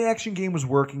our play-action game was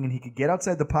working, and he could get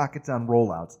outside the pockets on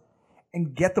rollouts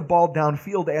and get the ball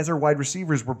downfield as our wide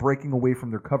receivers were breaking away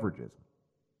from their coverages.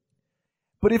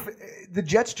 But if the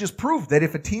Jets just proved that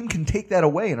if a team can take that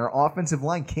away and our offensive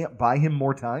line can't buy him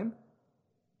more time,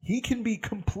 he can be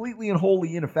completely and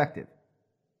wholly ineffective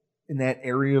in that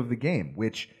area of the game,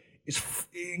 which is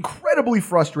incredibly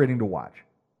frustrating to watch.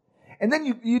 And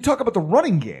then you talk about the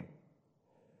running game.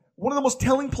 One of the most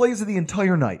telling plays of the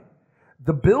entire night.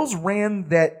 The Bills ran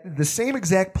the same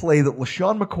exact play that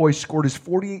LaShawn McCoy scored his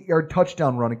 48-yard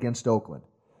touchdown run against Oakland.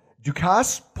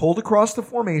 Ducasse pulled across the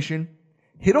formation,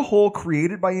 hit a hole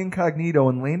created by Incognito,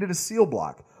 and landed a seal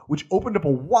block, which opened up a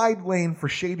wide lane for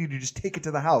Shady to just take it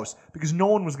to the house because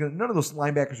none of those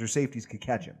linebackers or safeties could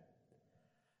catch him.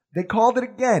 They called it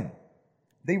again.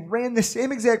 They ran the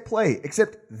same exact play,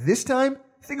 except this time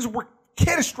things were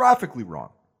catastrophically wrong.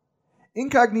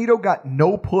 Incognito got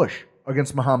no push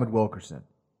against Muhammad Wilkerson.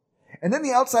 And then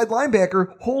the outside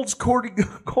linebacker holds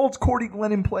Cordy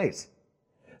Glenn in place.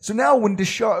 So now when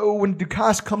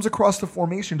Ducasse comes across the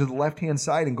formation to the left-hand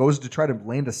side and goes to try to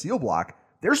land a seal block,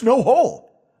 there's no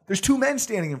hole. There's two men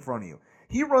standing in front of you.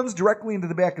 He runs directly into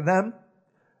the back of them.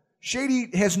 Shady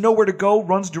has nowhere to go,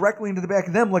 runs directly into the back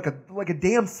of them like a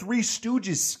damn Three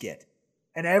Stooges skit.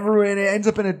 And everyone ends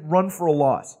up in a run for a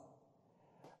loss.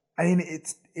 I mean,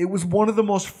 it was one of the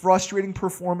most frustrating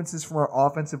performances from our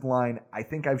offensive line I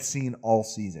think I've seen all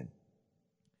season.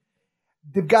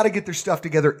 They've got to get their stuff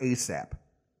together ASAP.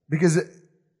 Because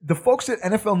the folks at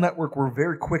NFL Network were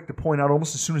very quick to point out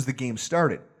almost as soon as the game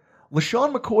started.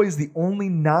 LaShawn McCoy is the only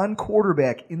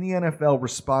non-quarterback in the NFL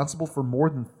responsible for more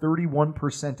than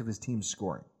 31% of his team's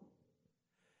scoring.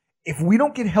 If we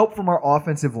don't get help from our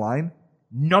offensive line,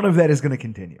 none of that is going to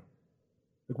continue.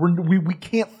 We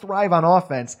can't thrive on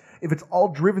offense if it's all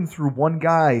driven through one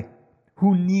guy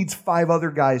who needs 5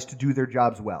 other guys to do their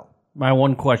jobs well. My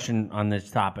one question on this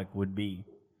topic would be,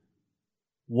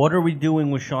 what are we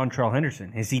doing with Seantrell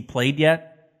Henderson? Has he played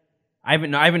yet? I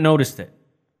haven't noticed it.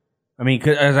 I mean,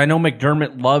 as I know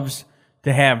McDermott loves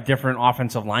to have different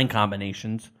offensive line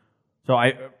combinations, so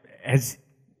I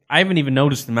haven't even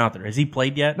noticed him out there. Has he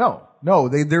played yet? No,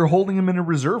 they're holding him in a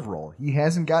reserve role. He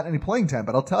hasn't gotten any playing time.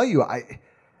 But I'll tell you,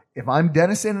 if I'm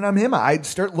Dennison and I'm him, I'd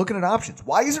start looking at options.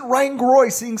 Why isn't Ryan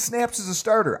Groy seeing snaps as a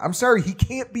starter? I'm sorry, he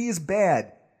can't be as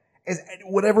bad as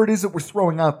whatever it is that we're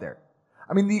throwing out there.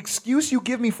 I mean, the excuse you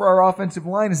give me for our offensive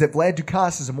line is that Vlad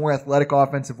Ducasse is a more athletic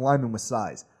offensive lineman with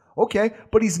size. Okay,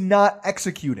 but he's not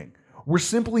executing. We're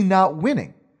simply not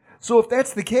winning. So if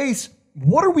that's the case,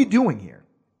 what are we doing here?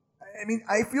 I mean,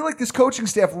 I feel like this coaching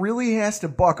staff really has to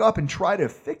buck up and try to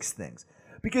fix things.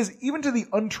 Because even to the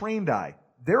untrained eye,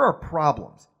 there are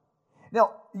problems.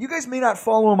 Now, you guys may not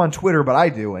follow him on Twitter, but I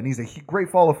do, and he's a great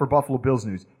follow for Buffalo Bills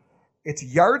News. It's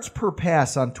yards per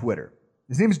pass on Twitter.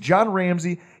 His name is John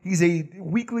Ramsey. He's a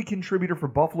weekly contributor for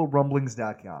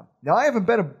BuffaloRumblings.com. Now, I haven't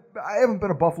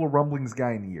been a Buffalo Rumblings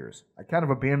guy in years. I kind of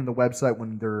abandoned the website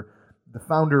when the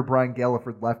founder, Brian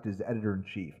Galliford, left as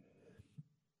editor-in-chief.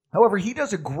 However, he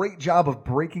does a great job of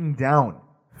breaking down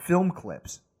film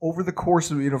clips over the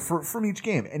course of from each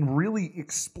game and really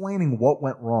explaining what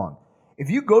went wrong. If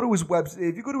you go to his website,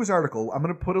 if you go to his article, I'm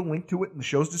going to put a link to it in the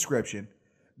show's description.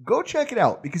 Go check it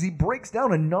out because he breaks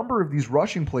down a number of these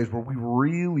rushing plays where we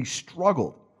really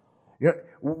struggled.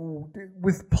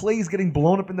 With plays getting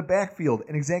blown up in the backfield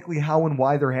and exactly how and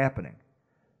why they're happening.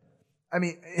 I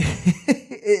mean,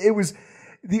 it was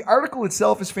the article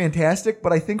itself is fantastic,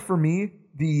 but I think for me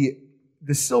the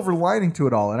silver lining to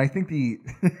it all, and I think the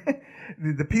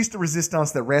piece de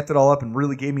resistance that wrapped it all up and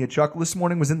really gave me a chuckle this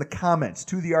morning was in the comments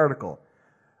to the article.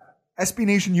 SB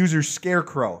Nation user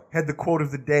Scarecrow had the quote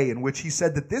of the day in which he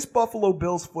said that this Buffalo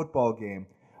Bills football game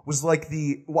was like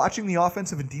watching the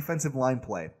offensive and defensive line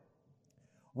play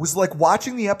was like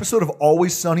watching the episode of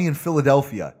Always Sunny in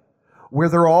Philadelphia, where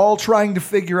they're all trying to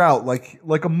figure out, like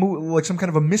some kind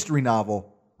of a mystery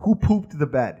novel, who pooped the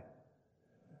bed.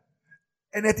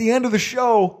 And at the end of the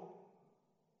show,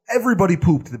 everybody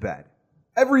pooped the bed.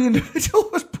 Every individual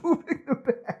was pooping the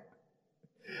bed.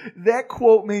 That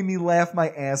quote made me laugh my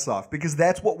ass off because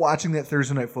that's what watching that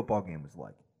Thursday night football game was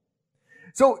like.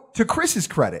 So, to Chris's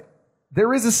credit,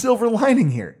 there is a silver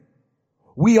lining here.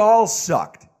 We all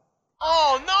sucked.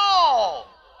 Oh, no!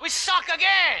 We suck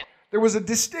again! There was a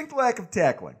distinct lack of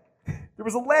tackling. There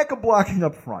was a lack of blocking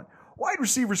up front. Wide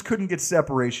receivers couldn't get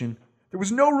separation. There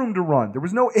was no room to run. There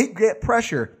was no eight-gap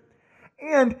pressure.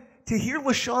 And to hear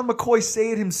LaShawn McCoy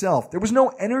say it himself, there was no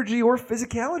energy or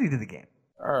physicality to the game.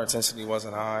 Our intensity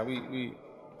wasn't high. I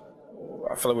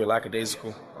feel like we were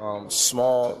lackadaisical.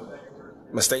 Small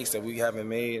mistakes that we haven't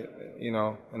made,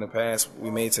 in the past,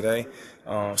 we made today.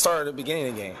 Started at the beginning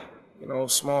of the game.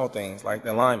 Small things like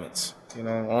the alignments,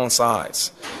 on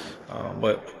sides.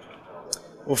 But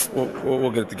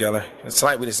we'll get it together. And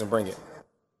tonight we just didn't bring it.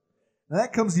 Now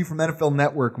that comes to you from NFL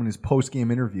Network in his post-game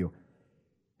interview.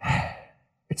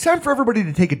 It's time for everybody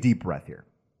to take a deep breath here.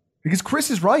 Because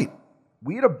Chris is right.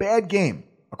 We had a bad game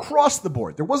across the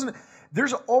board.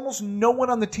 There's almost no one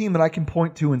on the team that I can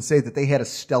point to and say that they had a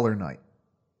stellar night.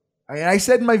 I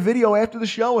said in my video after the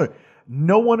show,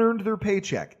 no one earned their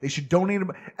paycheck. They should donate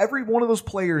them. Every one of those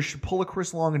players should pull a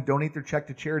Chris Long and donate their check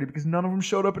to charity because none of them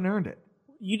showed up and earned it.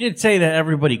 You did say that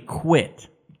everybody quit.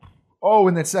 Oh,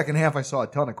 in that second half, I saw a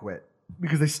ton of quit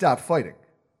because they stopped fighting.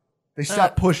 They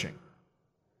stopped pushing.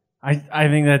 I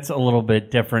think that's a little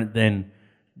bit different than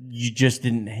you just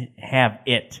didn't have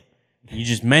it. You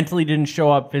just mentally didn't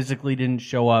show up, physically didn't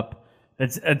show up.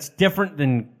 That's different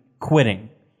than quitting.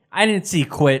 I didn't see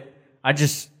quit. I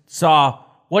just saw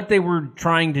what they were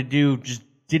trying to do just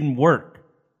didn't work.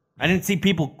 I didn't see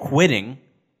people quitting.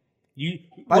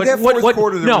 By that fourth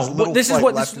quarter, there was little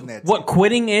fight left in that team. What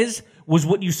quitting was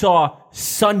what you saw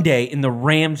Sunday in the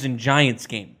Rams and Giants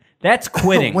game. That's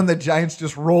quitting. When the Giants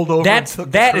just rolled over and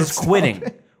took that is quitting.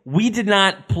 We did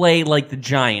not play like the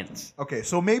Giants. Okay,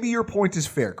 so maybe your point is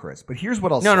fair, Chris, but here's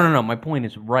what I'll say. No. My point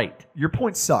is right. Your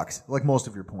point sucks, like most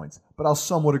of your points, but I'll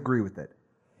somewhat agree with it.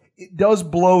 It does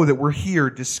blow that we're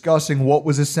here discussing what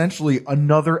was essentially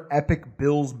another epic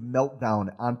Bills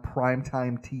meltdown on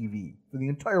primetime TV for the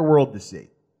entire world to see.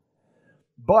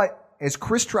 But as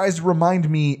Chris tries to remind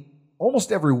me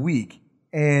almost every week,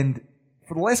 and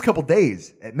for the last couple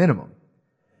days at minimum,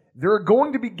 there are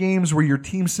going to be games where your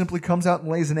team simply comes out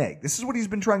and lays an egg. This is what he's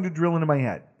been trying to drill into my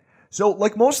head. So,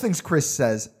 like most things Chris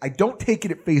says, I don't take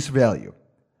it at face value.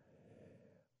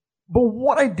 But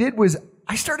what I did was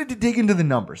I started to dig into the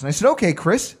numbers. And I said, okay,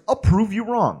 Chris, I'll prove you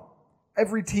wrong.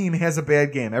 Every team has a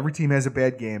bad game. Every team has a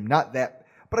bad game. Not that.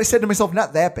 But I said to myself,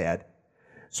 not that bad.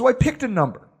 So I picked a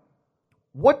number.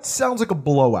 What sounds like a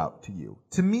blowout to you?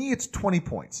 To me, it's 20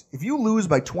 points. If you lose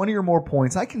by 20 or more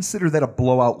points, I consider that a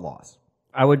blowout loss.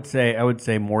 I would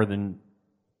say more than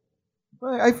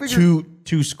I figured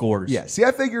two scores. Yeah. See,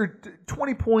 I figured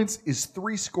 20 points is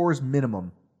 3 scores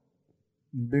minimum.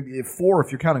 Maybe 4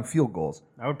 if you're counting field goals.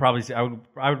 I would probably say I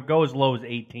would go as low as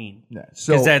 18. Yeah.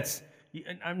 Because that's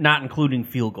not including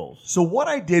field goals. So what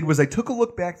I did was I took a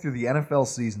look back through the NFL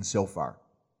season so far.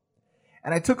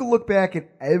 And I took a look back at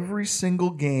every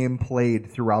single game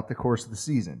played throughout the course of the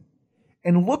season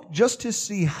and looked just to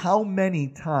see how many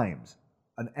times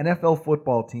an NFL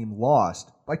football team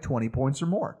lost by 20 points or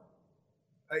more.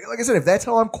 Like I said, if that's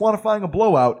how I'm quantifying a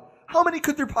blowout, how many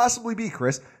could there possibly be,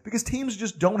 Chris? Because teams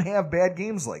just don't have bad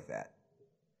games like that.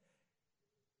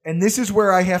 And this is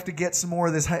where I have to get some more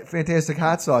of this fantastic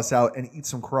hot sauce out and eat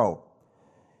some crow.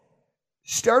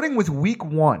 Starting with week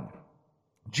 1,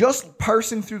 just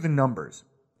parsing through the numbers.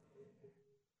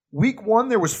 Week 1,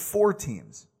 there was 4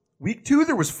 teams. Week 2,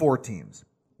 there was 4 teams.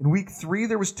 In week 3,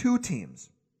 there was 2 teams.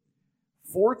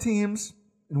 4 teams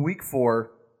in week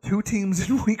 4, 2 teams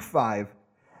in week 5.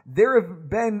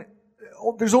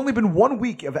 There's only been 1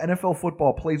 week of NFL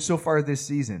football played so far this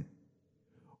season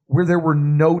where there were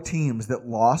no teams that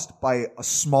lost by a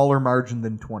smaller margin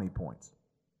than 20 points.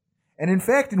 And in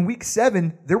fact, in week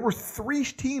 7, there were 3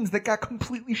 teams that got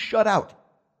completely shut out,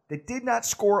 that did not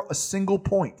score a single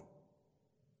point.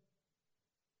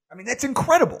 I mean, that's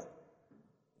incredible.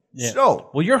 Yeah.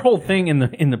 So, well, your whole thing in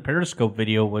the Periscope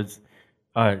video was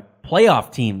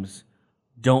playoff teams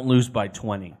don't lose by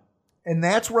 20. And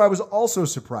that's where I was also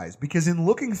surprised, because in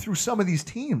looking through some of these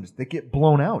teams that get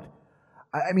blown out,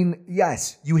 I mean,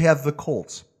 yes, you have the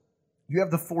Colts. You have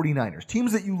the 49ers,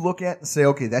 teams that you look at and say,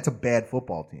 okay, that's a bad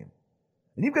football team.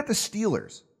 And you've got the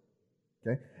Steelers.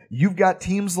 Okay, you've got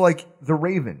teams like the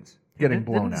Ravens getting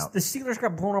blown out. The Steelers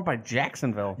got blown out by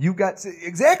Jacksonville. You've got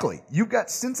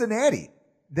Cincinnati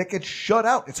that gets shut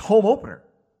out. It's home opener.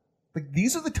 Like,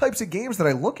 these are the types of games that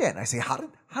I look at and I say, how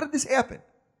did this happen?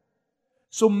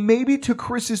 So maybe to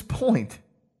Chris's point,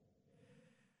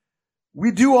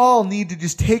 we do all need to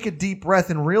just take a deep breath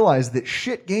and realize that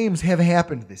shit games have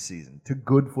happened this season to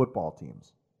good football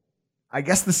teams. I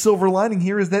guess the silver lining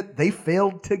here is that they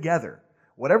failed together.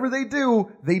 Whatever they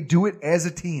do it as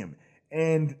a team.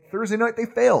 And Thursday night they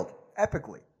failed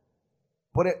epically.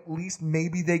 But at least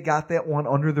maybe they got that one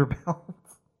under their belt.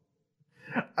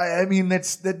 I mean,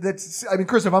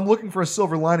 Chris, if I'm looking for a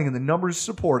silver lining and the numbers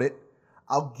support it,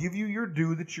 I'll give you your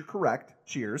due that you're correct.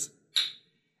 Cheers.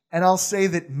 And I'll say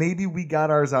that maybe we got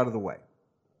ours out of the way.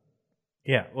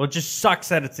 Yeah, well, it just sucks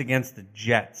that it's against the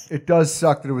Jets. It does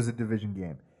suck that it was a division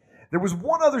game. There was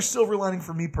one other silver lining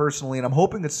for me personally, and I'm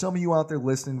hoping that some of you out there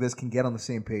listening to this can get on the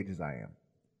same page as I am.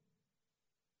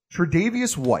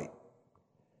 Tre'Davious White.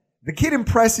 The kid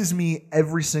impresses me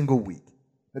every single week.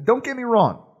 Now, don't get me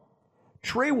wrong.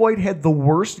 Trey White had the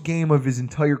worst game of his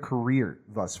entire career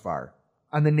thus far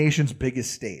on the nation's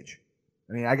biggest stage.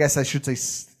 I mean, I guess I should say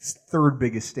third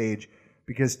biggest stage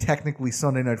because technically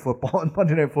Sunday Night Football and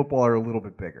Monday Night Football are a little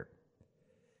bit bigger.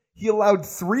 He allowed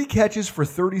 3 catches for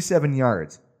 37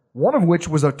 yards, one of which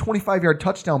was a 25-yard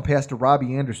touchdown pass to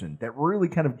Robbie Anderson that really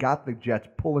kind of got the Jets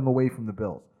pulling away from the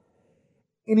Bills.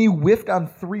 And he whiffed on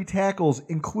 3 tackles,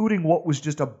 including what was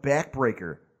just a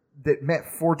backbreaker that Matt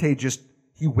Forte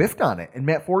he whiffed on it. And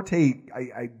Matt Forte,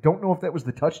 I don't know if that was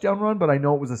the touchdown run, but I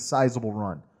know it was a sizable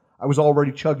run. I was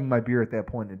already chugging my beer at that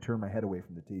point and turned my head away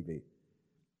from the TV.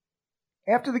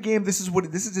 After the game, this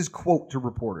is his quote to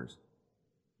reporters.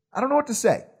 I don't know what to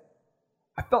say.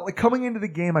 I felt like coming into the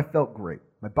game, I felt great.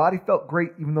 My body felt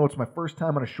great, even though it's my first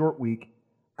time on a short week.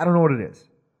 I don't know what it is.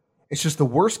 It's just the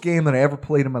worst game that I ever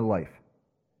played in my life.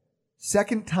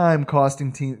 Second time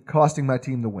costing my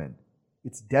team the win.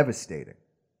 It's devastating.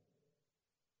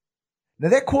 Now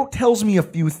that quote tells me a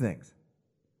few things.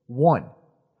 1,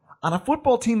 on a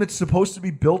football team that's supposed to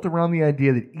be built around the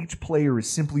idea that each player is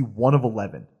simply one of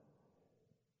 11,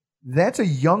 that's a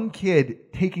young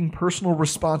kid taking personal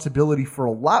responsibility for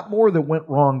a lot more that went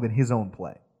wrong than his own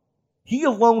play. He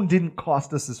alone didn't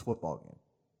cost us this football game.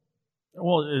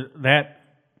 Well,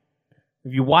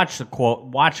 if you watch the quote,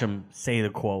 watch him say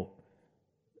the quote,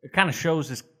 it kind of shows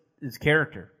his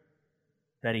character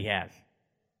that he has.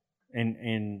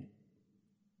 And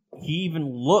he even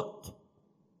looked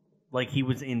like he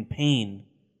was in pain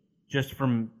just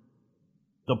from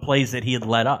the plays that he had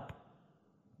let up.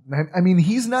 I mean,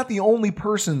 he's not the only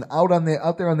person out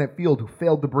there on that field who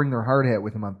failed to bring their hard hat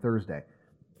with him on Thursday.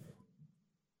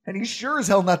 And he's sure as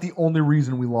hell not the only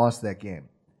reason we lost that game.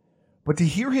 But to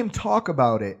hear him talk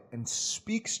about it and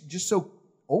speaks just so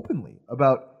openly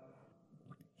about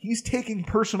he's taking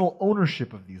personal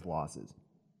ownership of these losses.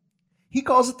 He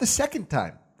calls it the second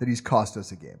time that he's cost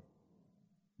us a game.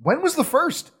 When was the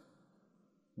first?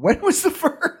 When was the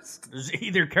first? It was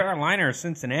either Carolina or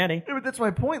Cincinnati. Yeah, but that's my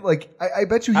point. Like, I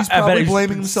bet you he's probably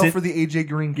blaming himself for the A.J.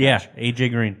 Green catch. Yeah, A.J.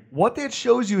 Green. What that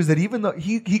shows you is that even though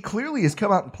he clearly has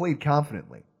come out and played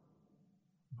confidently,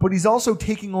 but he's also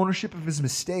taking ownership of his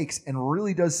mistakes and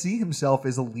really does see himself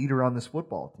as a leader on this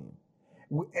football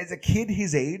team. As a kid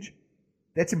his age,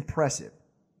 that's impressive.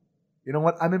 You know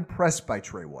what? I'm impressed by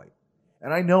Trey White.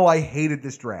 And I know I hated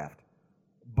this draft,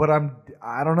 but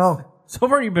I don't know. So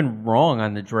far you've been wrong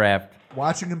on the draft.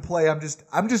 Watching him play, I'm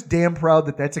just damn proud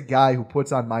that that's a guy who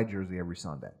puts on my jersey every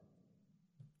Sunday.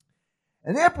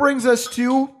 And that brings us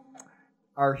to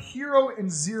our hero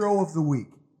and zero of the week.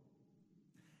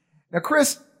 Now,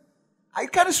 Chris, I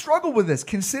kind of struggled with this,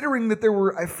 considering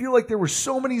that I feel like there were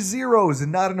so many zeros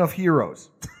and not enough heroes.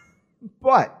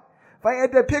 But if I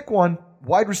had to pick one,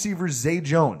 wide receiver Zay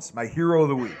Jones, my hero of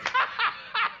the week.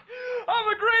 I'm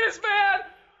the greatest man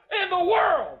in the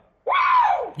world.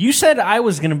 Woo! You said I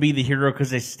was going to be the hero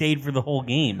because I stayed for the whole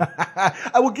game.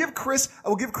 I will give Chris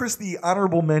the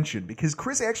honorable mention because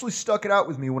Chris actually stuck it out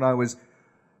with me when I was,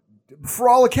 for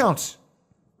all accounts,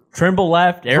 Trimble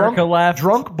left, Erica left.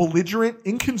 Drunk, belligerent,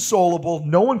 inconsolable.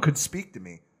 No one could speak to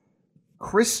me.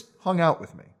 Chris hung out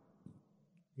with me.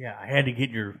 Yeah, I had to get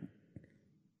your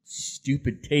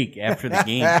stupid take after the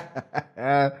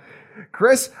game.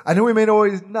 Chris, I know we may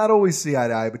not always see eye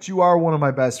to eye, but you are one of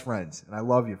my best friends, and I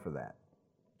love you for that.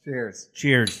 Cheers.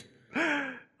 Cheers.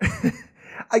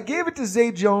 I gave it to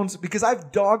Zay Jones because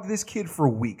I've dogged this kid for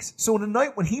weeks. So in a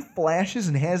night when he flashes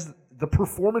and has the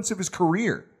performance of his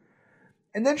career,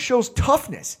 and then shows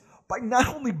toughness, by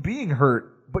not only being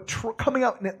hurt, but coming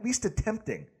out and at least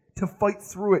attempting to fight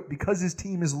through it because his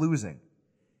team is losing.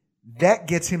 That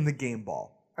gets him the game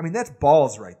ball. I mean, that's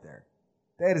balls right there.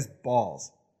 That is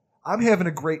balls. I'm having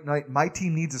a great night. My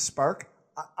team needs a spark.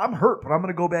 I'm hurt, but I'm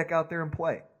going to go back out there and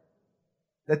play.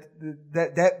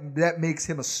 That makes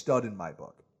him a stud in my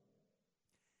book.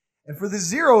 And for the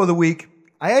zero of the week,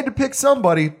 I had to pick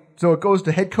somebody, so it goes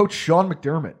to head coach Sean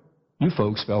McDermott. You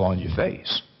folks fell on your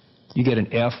face. You get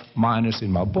an F-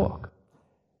 in my book.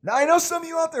 Now, I know some of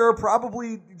you out there are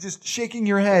probably just shaking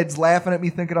your heads, laughing at me,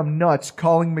 thinking I'm nuts,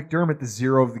 calling McDermott the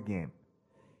zero of the game.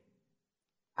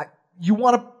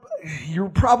 You're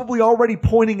probably already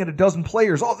pointing at a dozen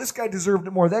players. Oh, this guy deserved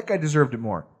it more. That guy deserved it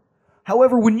more.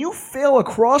 However, when you fail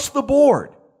across the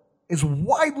board, as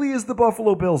widely as the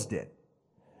Buffalo Bills did,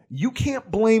 you can't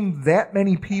blame that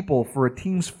many people for a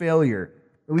team's failure,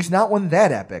 at least not one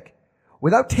that epic,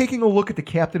 without taking a look at the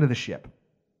captain of the ship.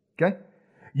 Okay?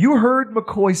 You heard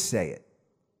McCoy say it.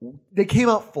 They came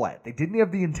out flat. They didn't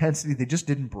have the intensity. They just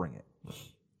didn't bring it.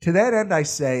 To that end, I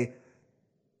say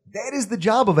that is the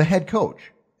job of a head coach,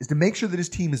 is to make sure that his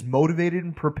team is motivated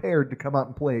and prepared to come out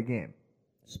and play a game.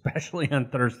 Especially on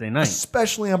Thursday night.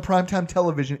 Especially on primetime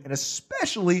television, and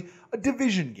especially a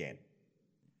division game.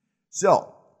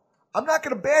 So, I'm not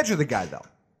going to badger the guy, though,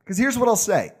 because here's what I'll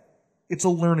say. It's a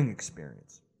learning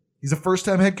experience. He's a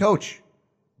first-time head coach.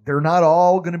 They're not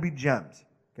all going to be gems.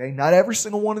 Okay, not every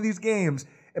single one of these games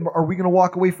are we going to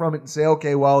walk away from it and say,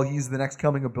 okay, well, he's the next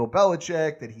coming of Bill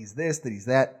Belichick, that he's this, that he's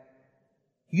that.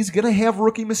 He's going to have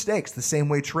rookie mistakes the same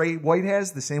way Trey White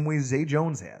has, the same way Zay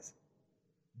Jones has.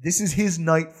 This is his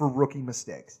night for rookie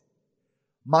mistakes.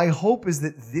 My hope is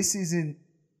that this isn't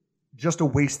just a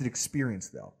wasted experience,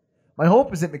 though. My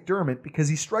hope is that McDermott, because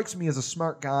he strikes me as a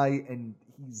smart guy and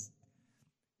he's,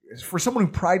 for someone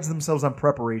who prides themselves on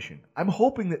preparation, I'm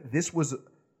hoping that this was...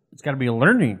 It's got to be a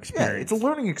learning experience. Yeah, it's a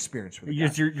learning experience for the guy.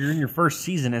 You're in your first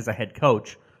season as a head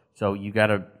coach, so you got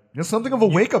to... Something of a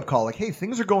wake-up call, like, hey,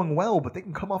 things are going well, but they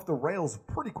can come off the rails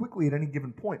pretty quickly at any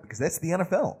given point, because that's the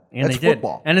NFL. And that's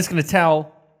football. And it's going to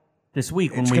tell this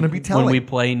week when we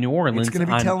play New Orleans. It's going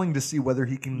to be telling to see whether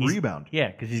he can rebound. Yeah,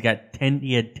 because he had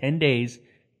 10 days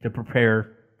to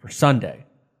prepare for Sunday.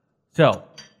 So,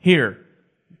 here,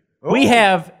 we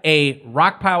have a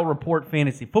Rockpile Report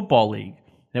Fantasy Football League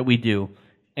that we do,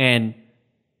 and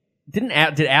did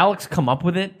Alex come up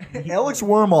with it? Alex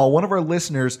Wormall, one of our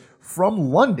listeners from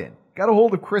London, got a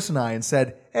hold of Chris and I and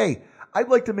said, hey, I'd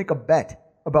like to make a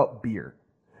bet about beer.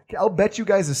 I'll bet you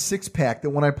guys a six-pack that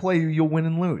when I play you, you'll win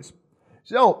and lose.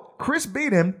 So, Chris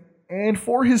beat him, and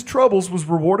for his troubles was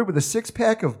rewarded with a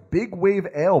six-pack of Big Wave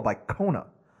Ale by Kona.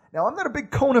 Now, I'm not a big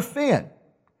Kona fan,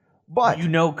 but... You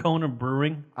know Kona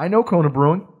Brewing? I know Kona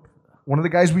Brewing. One of the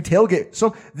guys we tailgate.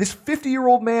 So this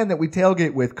 50-year-old man that we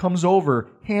tailgate with comes over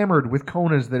hammered with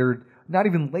Konas that are not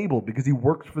even labeled because he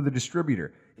works for the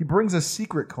distributor. He brings us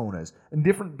secret Konas and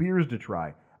different beers to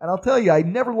try. And I'll tell you, I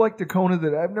never liked a Kona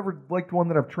I've never liked one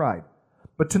that I've tried.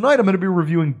 But tonight I'm going to be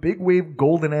reviewing Big Wave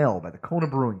Golden Ale by the Kona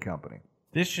Brewing Company.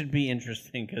 This should be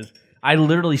interesting because I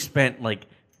literally spent like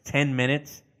 10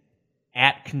 minutes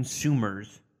at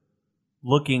Consumers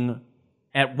looking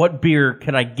at what beer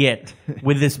could I get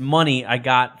with this money I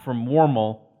got from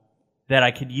Wormel that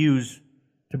I could use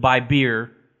to buy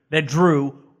beer that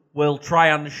Drew will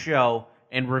try on the show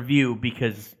and review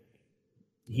because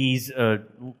he's a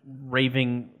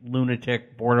raving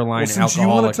lunatic, borderline alcoholic. Since you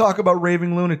want to talk about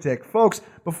raving lunatic, folks,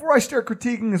 before I start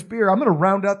critiquing this beer, I'm going to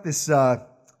round out this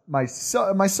my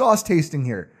sauce tasting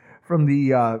here from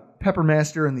the Pepper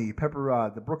Master and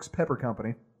the Brooks Pepper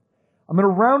Company. I'm going to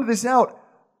round this out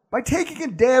by taking a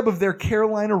dab of their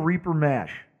Carolina Reaper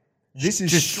mash. This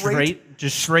is just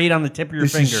straight on the tip of your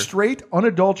finger. This is straight,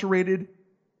 unadulterated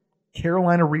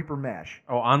Carolina Reaper mash.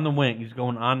 Oh, on the wing. He's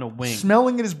going on the wing.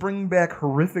 Smelling it is bringing back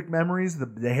horrific memories.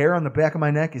 The hair on the back of my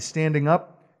neck is standing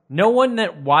up. No one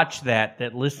that watched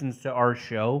that listens to our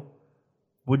show,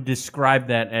 would describe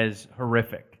that as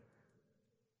horrific.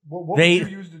 What would you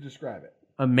use to describe it?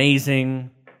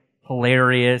 Amazing,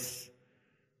 hilarious,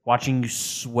 watching you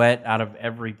sweat out of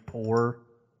every pore.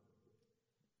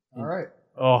 All right.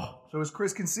 Oh. So as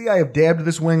Chris can see, I have dabbed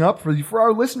this wing up for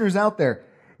our listeners out there.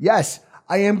 Yes,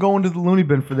 I am going to the loony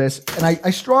bin for this, and I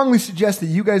strongly suggest that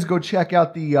you guys go check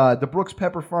out the Brooks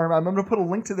Pepper Farm. I'm going to put a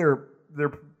link to their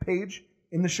page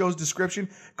in the show's description.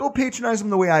 Go patronize them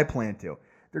the way I plan to.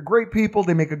 They're great people.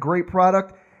 They make a great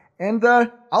product. And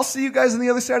I'll see you guys on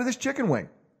the other side of this chicken wing.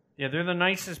 Yeah, they're the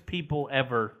nicest people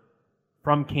ever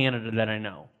from Canada that I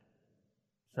know.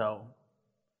 So.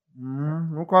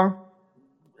 Okay.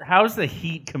 How's the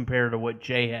heat compared to what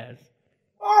Jay has?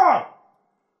 Oh!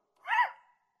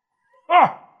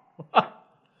 Ah!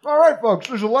 All right, folks.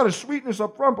 There's a lot of sweetness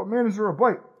up front, but man, is there a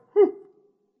bite. Whew.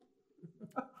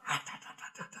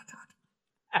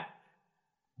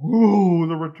 Ooh,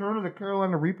 the return of the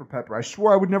Carolina Reaper pepper. I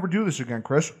swore I would never do this again,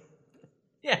 Chris.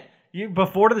 Yeah,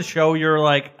 before the show, you're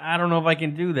like, I don't know if I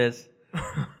can do this.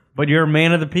 But you're a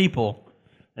man of the people,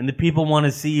 and the people want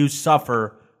to see you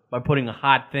suffer by putting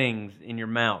hot things in your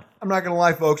mouth. I'm not going to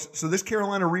lie, folks. So this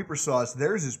Carolina Reaper sauce,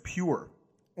 theirs is pure.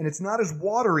 And it's not as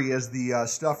watery as the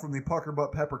stuff from the Pucker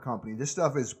Butt Pepper Company. This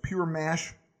stuff is pure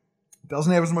mash.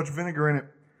 Doesn't have as much vinegar in it.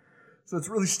 So it's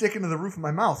really sticking to the roof of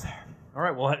my mouth. All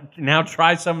right, well, now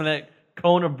try some of that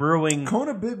Kona Brewing.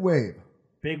 Kona Big Wave.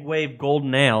 Big Wave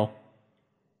Golden Ale.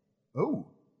 Oh.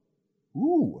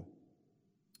 Ooh.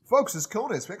 Folks, this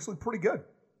Kona is actually pretty good.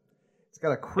 It's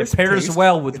got a crisp taste. It pairs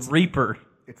well with Reaper.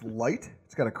 It's light.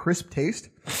 It's got a crisp taste.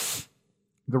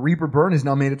 The Reaper burn has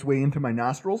now made its way into my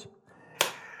nostrils.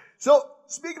 So,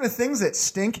 speaking of things that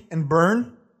stink and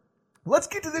burn, let's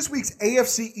get to this week's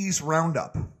AFC East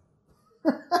Roundup.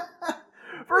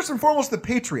 First and foremost, the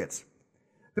Patriots.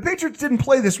 The Patriots didn't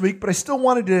play this week, but I still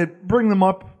wanted to bring them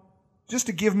up just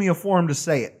to give me a forum to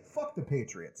say it. Fuck the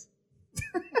Patriots.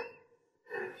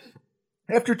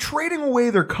 After trading away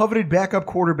their coveted backup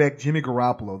quarterback, Jimmy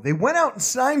Garoppolo, they went out and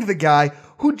signed the guy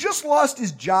who just lost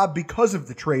his job because of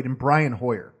the trade in Brian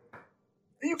Hoyer.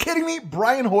 Are you kidding me?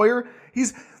 Brian Hoyer?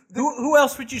 Who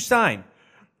else would you sign?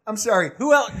 I'm sorry.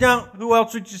 Who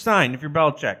else would you sign if you're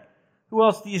Belichick? Who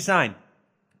else do you sign?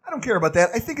 I don't care about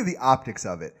that. I think of the optics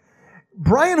of it.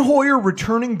 Brian Hoyer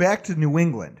returning back to New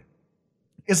England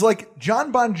is like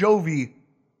John Bon Jovi.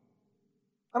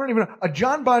 I don't even know. A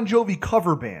John Bon Jovi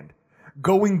cover band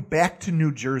going back to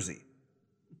New Jersey.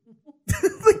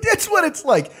 Like, that's what it's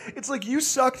like. It's like you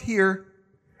sucked here,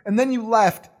 and then you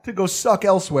left to go suck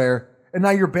elsewhere, and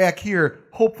now you're back here,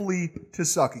 hopefully to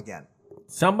suck again.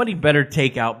 Somebody better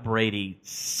take out Brady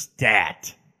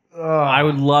stat. I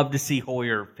would love to see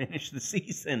Hoyer finish the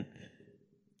season.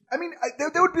 I mean,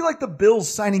 that would be like the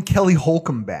Bills signing Kelly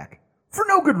Holcomb back. For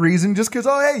no good reason, just because,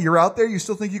 oh, hey, you're out there, you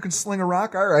still think you can sling a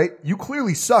rock? All right. You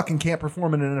clearly suck and can't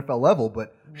perform at an NFL level,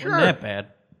 but sure. Wasn't that bad.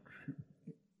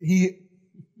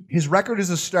 His record as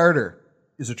a starter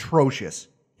is atrocious.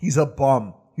 He's a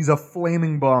bum. He's a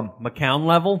flaming bum. McCown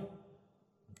level?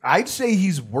 I'd say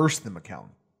he's worse than McCown.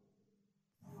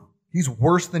 He's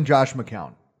worse than Josh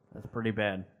McCown. That's pretty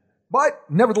bad. But,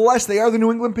 nevertheless, they are the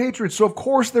New England Patriots, so of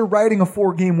course they're riding a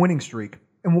 4-game winning streak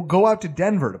and will go out to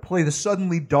Denver to play the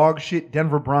suddenly dog-shit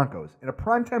Denver Broncos in a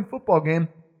primetime football game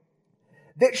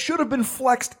that should have been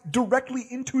flexed directly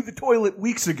into the toilet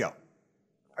weeks ago.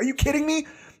 Are you kidding me?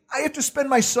 I have to spend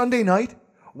my Sunday night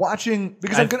watching...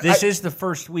 because this is the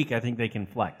first week I think they can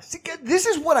flex. See, this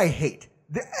is what I hate.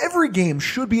 Every game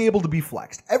should be able to be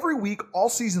flexed. Every week, all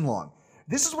season long.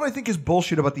 This is what I think is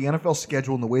bullshit about the NFL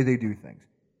schedule and the way they do things.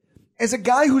 As a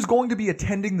guy who's going to be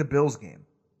attending the Bills game,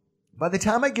 by the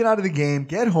time I get out of the game,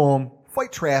 get home,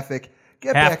 fight traffic,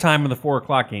 get back... Halftime of the 4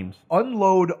 o'clock games.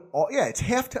 Unload all... Yeah, it's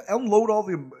unload all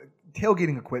the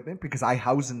tailgating equipment because I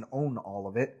house and own all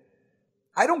of it.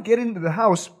 I don't get into the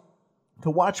house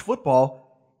to watch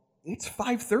football. It's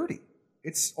 5:30.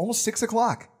 It's almost 6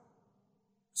 o'clock.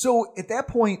 So at that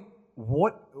point,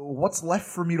 what's left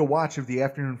for me to watch of the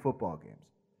afternoon football games?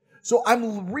 So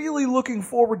I'm really looking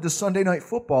forward to Sunday Night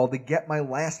Football to get my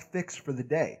last fix for the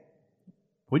day.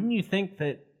 Wouldn't you think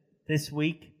that this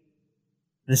week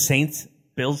the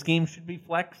Saints-Bills game should be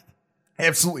flexed?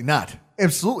 Absolutely not.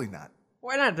 Absolutely not.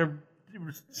 Why not? The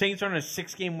Saints are on a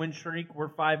 6-game win streak. We're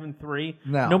 5-3.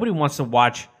 No. Nobody wants to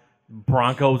watch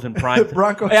Broncos in prime time.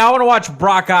 Broncos. Hey, I want to watch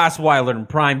Brock Osweiler in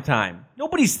prime time.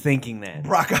 Nobody's thinking that.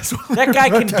 Brock Osweiler. That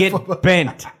guy can get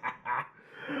bent.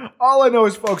 All I know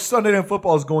is, folks, Sunday Night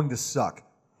Football is going to suck.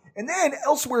 And then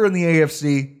elsewhere in the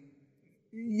AFC,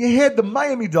 you had the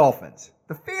Miami Dolphins.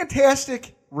 The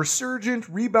fantastic, resurgent,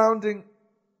 rebounding...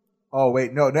 Oh,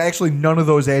 wait, no, actually none of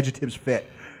those adjectives fit.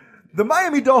 The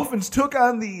Miami Dolphins took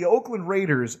on the Oakland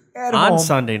Raiders at home. On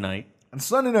Sunday night. On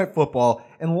Sunday Night Football,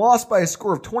 and lost by a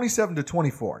score of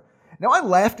 27-24. Now, I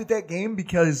laughed at that game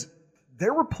because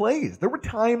there were plays. There were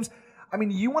times... I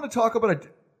mean, you want to talk about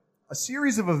a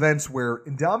series of events where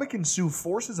Ndamukong Suh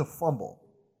forces a fumble,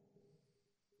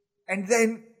 and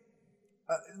then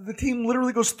the team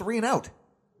literally goes 3 and out.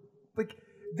 Like,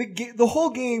 the whole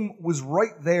game was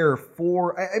right there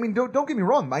for... I mean, don't get me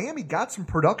wrong. Miami got some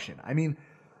production. I mean,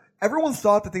 everyone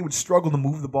thought that they would struggle to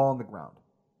move the ball on the ground.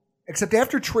 Except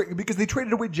after... because they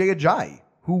traded away Jay Ajayi,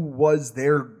 who was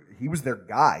their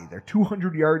guy, their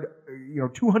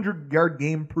 200-yard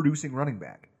game-producing running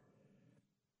back.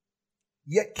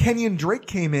 Yet Kenyon Drake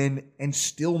came in and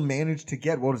still managed to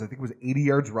get, I think it was 80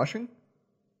 yards rushing?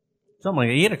 Something like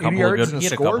that. He had a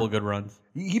couple of good runs.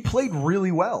 He played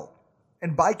really well.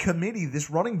 And by committee, this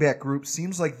running back group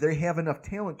seems like they have enough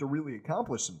talent to really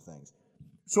accomplish some things.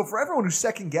 So for everyone who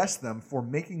second-guessed them for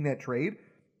making that trade,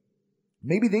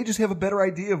 maybe they just have a better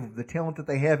idea of the talent that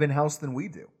they have in-house than we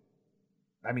do.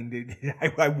 I mean,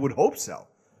 I would hope so.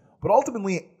 But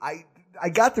ultimately, I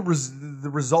got the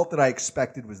result that I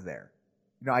expected was there.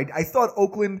 You know, I thought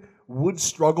Oakland would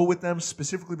struggle with them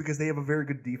specifically because they have a very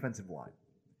good defensive line.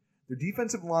 Their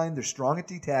defensive line, they're strong at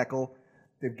D-tackle.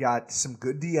 They've got some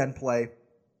good DN play.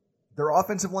 Their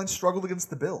offensive line struggled against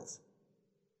the Bills.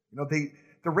 You know,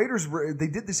 the Raiders, they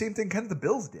did the same thing kind of the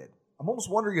Bills did. I'm almost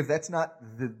wondering if that's not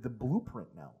the blueprint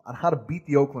now on how to beat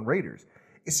the Oakland Raiders.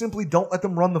 It's simply don't let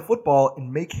them run the football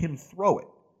and make him throw it.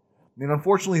 I mean,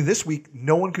 unfortunately, this week,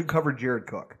 no one could cover Jared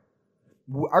Cook.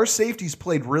 Our safeties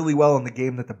played really well in the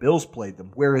game that the Bills played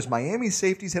them, whereas Miami's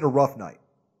safeties had a rough night.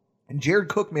 And Jared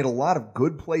Cook made a lot of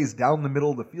good plays down the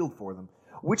middle of the field for them,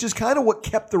 which is kind of what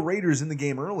kept the Raiders in the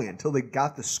game early until they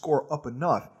got the score up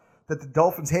enough that the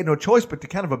Dolphins had no choice but to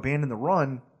kind of abandon the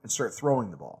run and start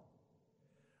throwing the ball.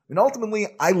 And ultimately,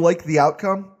 I like the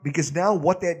outcome because now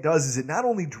what that does is it not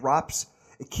only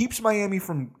it keeps Miami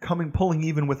from pulling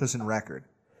even with us in record.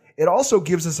 It also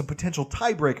gives us a potential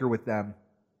tiebreaker with them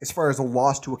as far as a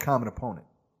loss to a common opponent.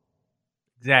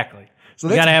 Exactly. So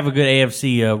you got to have a good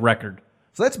AFC record.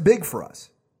 So that's big for us.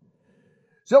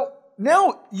 So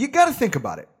now you got to think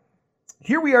about it.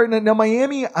 Here we are now.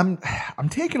 Miami. I'm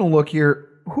taking a look here.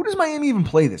 Who does Miami even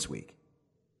play this week?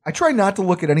 I try not to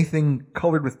look at anything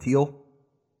colored with teal.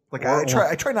 Like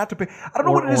I try not to pay. I don't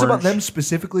know what it is about them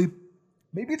specifically.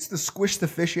 Maybe it's the squish the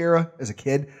fish era as a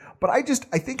kid, but I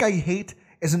think I hate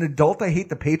as an adult. I hate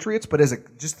the Patriots, but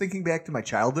just thinking back to my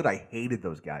childhood, I hated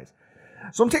those guys.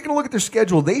 So I'm taking a look at their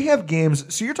schedule. They have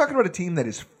games. So you're talking about a team that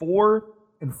is 4-4.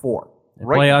 They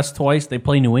play us twice. They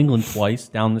play New England twice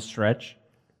down the stretch.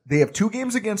 They have 2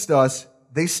 games against us.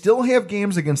 They still have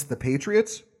games against the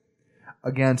Patriots.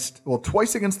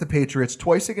 Twice against the Patriots,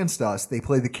 twice against us. They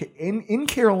play in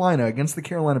Carolina against the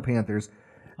Carolina Panthers.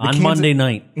 On Monday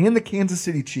night. And the Kansas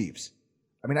City Chiefs.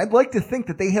 I mean, I'd like to think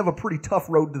that they have a pretty tough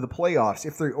road to the playoffs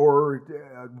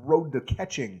road to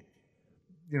catching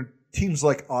teams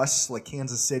like us, like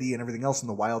Kansas City and everything else in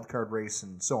the wild card race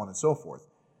and so on and so forth.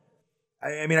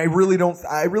 I mean, I really don't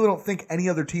think any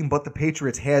other team but the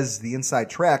Patriots has the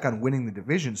inside track on winning the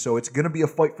division, so it's going to be a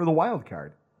fight for the wild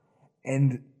card.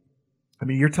 And I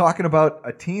mean, you're talking about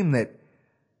a team that,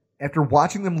 after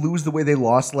watching them lose the way they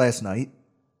lost last night,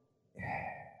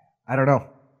 I don't know.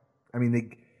 I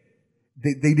mean,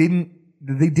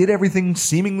 they did everything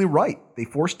seemingly right. They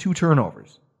forced 2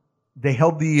 turnovers. They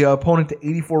held the opponent to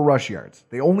 84 rush yards.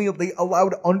 They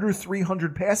allowed under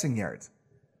 300 passing yards.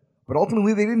 But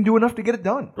ultimately, they didn't do enough to get it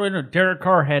done. Derek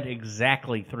Carr had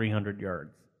exactly 300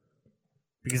 yards.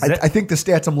 Because I think the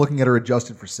stats I'm looking at are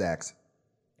adjusted for sacks.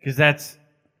 Because that's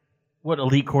what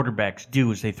elite quarterbacks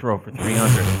do, is they throw for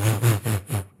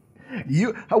 300.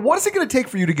 What is it going to take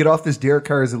for you to get off this Derek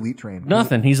Carr's elite train?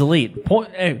 Nothing. He's elite.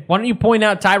 Hey, why don't you point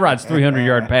out Tyrod's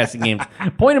 300-yard passing games?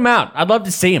 Point him out. I'd love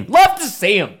to see him. Because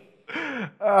he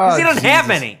doesn't have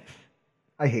any.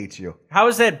 I hate you. How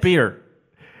is that beer?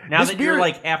 Now that you're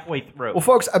like halfway through. Well,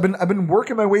 folks, I've been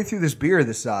working my way through this beer,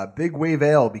 this Big Wave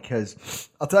Ale, because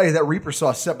I'll tell you, that Reaper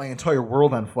sauce set my entire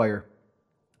world on fire.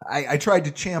 I tried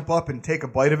to champ up and take a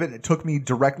bite of it, and it took me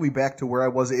directly back to where I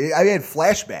was. I had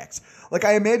flashbacks. Like,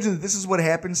 I imagine that this is what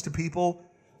happens to people,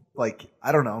 like,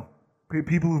 I don't know,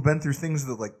 people who've been through things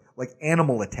that like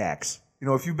animal attacks. You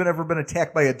know, if you've ever been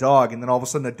attacked by a dog and then all of a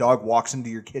sudden a dog walks into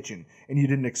your kitchen and you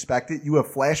didn't expect it, you have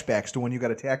flashbacks to when you got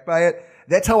attacked by it.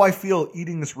 That's how I feel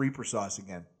eating this Reaper sauce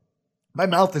again. My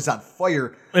mouth is on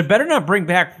fire. It better not bring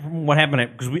back what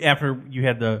happened, because after you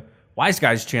had the Wise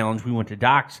Guys Challenge, we went to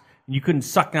Doc's and you couldn't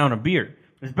suck down a beer.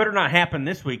 This better not happen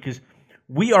this week, because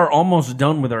we are almost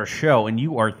done with our show and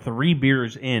you are 3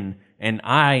 beers in. And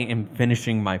I am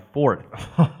finishing my 4th.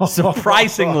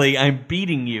 Surprisingly, I'm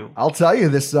beating you. I'll tell you,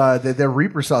 that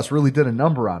Reaper sauce really did a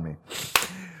number on me.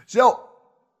 So,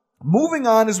 moving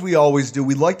on as we always do,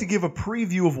 we'd like to give a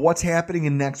preview of what's happening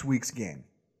in next week's game.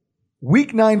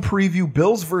 Week 9 preview,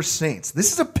 Bills versus Saints.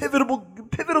 This is a pivotal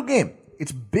game.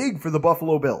 It's big for the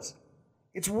Buffalo Bills.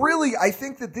 It's really, I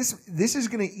think that this is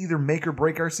going to either make or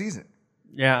break our season.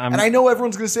 Yeah, and I know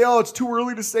everyone's going to say, "Oh, it's too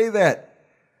early to say that."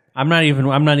 I'm not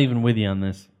even with you on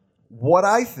this. What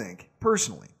I think,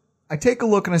 personally, I take a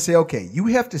look and I say, okay, you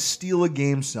have to steal a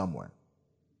game somewhere.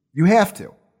 You have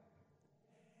to.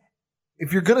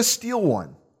 If you're going to steal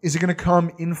one, is it going to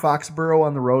come in Foxborough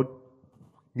on the road?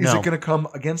 No. Is it going to come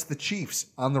against the Chiefs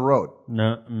on the road?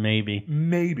 No, maybe.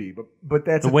 Maybe, but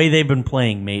that's... The way they've been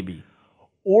playing, maybe.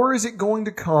 Or is it going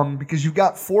to come because you've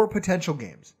got 4 potential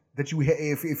games that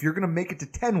if you're going to make it to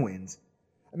 10 wins?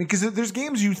 I mean, because there's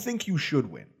games you think you should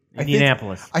win.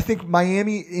 Indianapolis. I think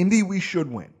Miami, Indy, we should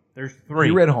win. There's 3.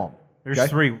 You're at home. There's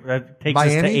 3. That takes us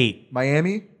to 8.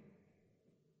 Miami.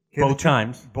 Okay, Both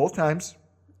times. Both times.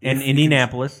 And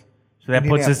Indianapolis. So that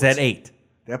puts us at 8.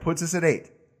 That puts us at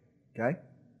 8. Okay?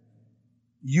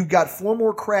 You've got 4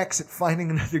 more cracks at finding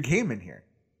another game in here.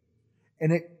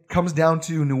 And it comes down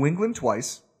to New England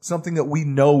twice, something that we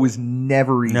know is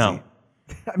never easy. No.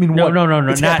 I mean, no.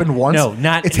 It's happened once. No,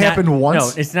 not. It's happened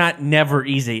once. No, it's not never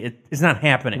easy. It's not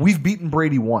happening. We've beaten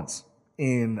Brady once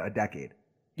in a decade.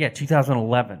 Yeah,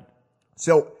 2011.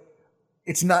 So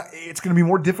it's not. It's going to be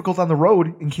more difficult on the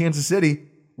road in Kansas City,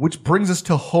 which brings us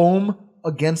to home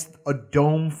against a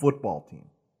dome football team.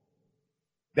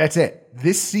 That's it.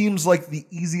 This seems like the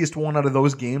easiest one out of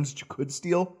those games that you could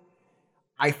steal.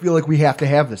 I feel like we have to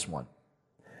have this one.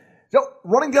 So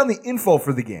running down the info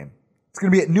for the game. It's going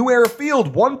to be at New Era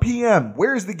Field, 1 p.m.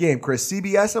 Where's the game, Chris?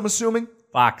 CBS, I'm assuming?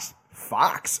 Fox.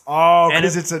 Oh,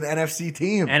 because it's an NFC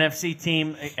team. NFC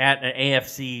team at an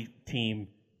AFC team.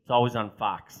 It's always on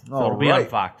Fox. So it'll be right. on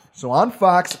Fox. So on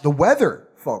Fox, the weather,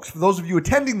 folks, for those of you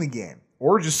attending the game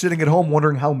or just sitting at home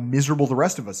wondering how miserable the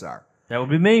rest of us are. That would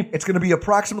be me. It's going to be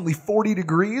approximately 40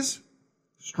 degrees.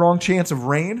 Strong chance of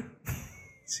rain.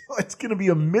 So it's going to be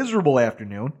a miserable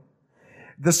afternoon.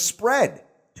 The spread.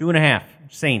 2.5.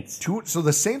 Saints. So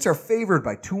the Saints are favored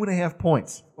by 2.5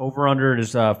 points. Over under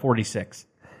is 46.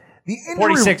 The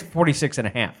injury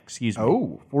 46.5. Excuse me.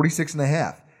 Oh,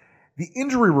 46.5. The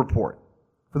injury report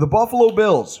for the Buffalo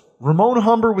Bills. Ramon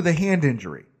Humber with a hand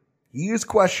injury. He is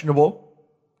questionable.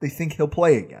 They think he'll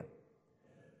play again.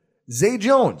 Zay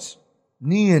Jones,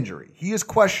 knee injury. He is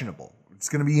questionable. It's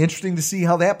going to be interesting to see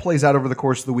how that plays out over the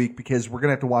course of the week because we're going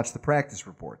to have to watch the practice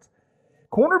reports.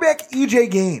 Cornerback E.J.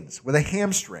 Gaines with a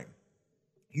hamstring.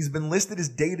 He's been listed as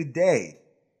day-to-day.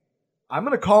 I'm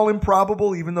going to call him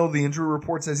probable, even though the injury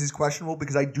report says he's questionable,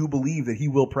 because I do believe that he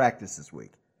will practice this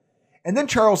week. And then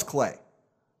Charles Clay.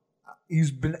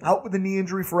 He's been out with a knee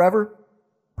injury forever.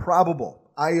 Probable.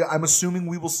 I'm assuming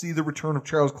we will see the return of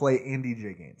Charles Clay and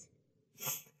E.J. Gaines.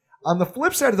 On the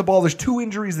flip side of the ball, there's 2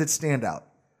 injuries that stand out.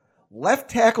 Left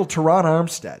tackle Teron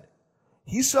Armstead.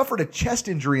 He suffered a chest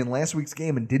injury in last week's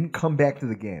game and didn't come back to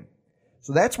the game.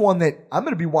 So that's one that I'm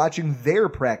going to be watching their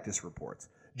practice reports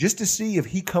just to see if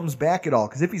he comes back at all.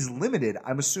 Because if he's limited,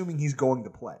 I'm assuming he's going to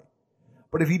play.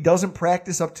 But if he doesn't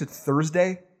practice up to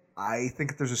Thursday, I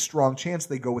think there's a strong chance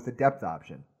they go with a depth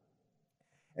option.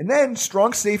 And then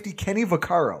strong safety Kenny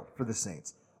Vaccaro for the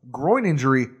Saints. Groin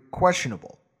injury,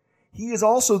 questionable. He is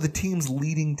also the team's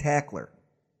leading tackler.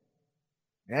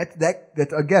 That's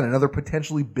again, another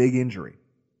potentially big injury.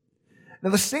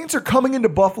 Now, the Saints are coming into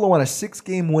Buffalo on a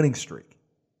 6-game winning streak.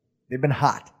 They've been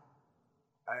hot.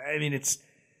 I mean, it's...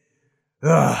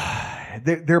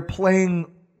 they're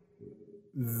playing...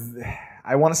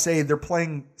 I want to say they're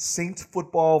playing Saints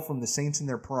football from the Saints in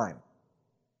their prime.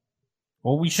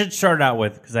 Well, we should start out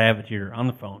with, because I have it here on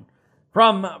the phone,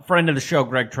 from a friend of the show,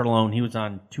 Greg Turlone. He was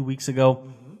on 2 weeks ago.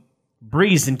 Mm-hmm.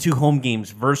 Breeze in 2 home games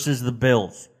versus the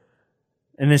Bills.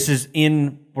 And this is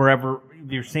in wherever,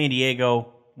 either San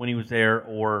Diego when he was there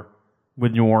or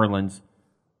with New Orleans.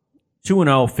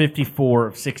 2-0, 54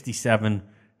 of 67,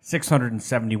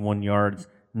 671 yards,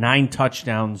 9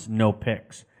 touchdowns, no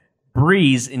picks.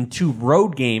 Breeze in 2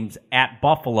 road games at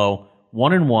Buffalo,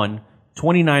 1-1,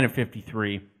 29 of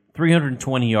 53,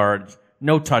 320 yards,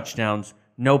 no touchdowns,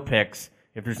 no picks.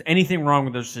 If there's anything wrong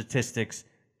with those statistics,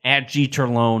 at G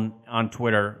Turlone on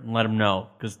Twitter and let him know,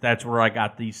 because that's where I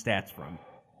got these stats from.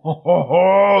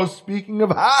 Oh, speaking of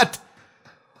hot.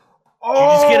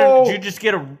 Did you just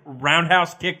get a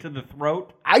roundhouse kick to the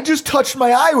throat? I just touched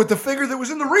my eye with the finger that was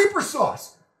in the Reaper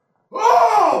sauce.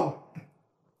 Oh!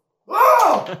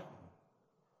 Oh!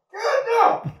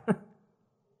 God, no!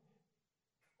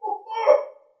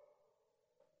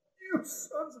 You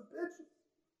sons of bitches.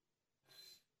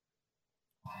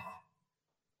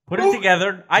 Put it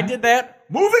together. I did that.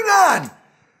 Moving on.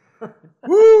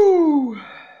 Woo!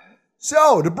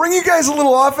 So, to bring you guys a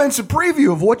little offensive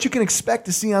preview of what you can expect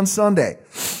to see on Sunday,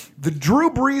 the Drew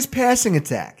Brees passing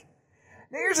attack.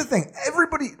 Now, here's the thing.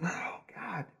 Everybody, oh,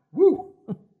 God. Woo.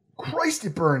 Christ,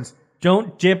 it burns.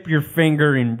 Don't dip your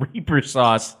finger in Reaper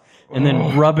sauce and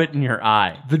then rub it in your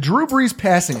eye. The Drew Brees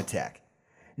passing attack.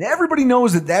 Now, everybody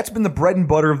knows that that's been the bread and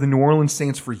butter of the New Orleans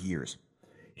Saints for years.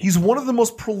 He's one of the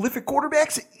most prolific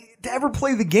quarterbacks to ever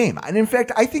play the game. And in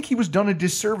fact, I think he was done a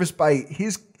disservice by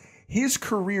his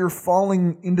career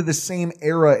falling into the same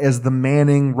era as the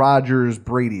Manning, Rodgers,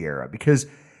 Brady era, because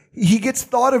He gets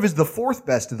thought of as the fourth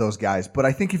best of those guys, but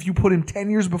I think if you put him 10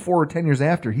 years before or 10 years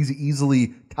after, he's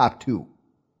easily top 2. I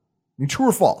mean, true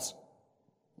or false?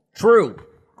 True.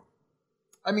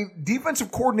 I mean,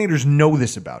 defensive coordinators know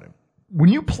this about him. When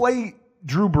you play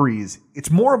Drew Brees,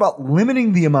 it's more about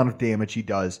limiting the amount of damage he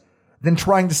does than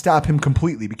trying to stop him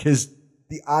completely, because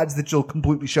the odds that you'll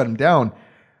completely shut him down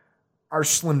are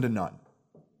slim to none.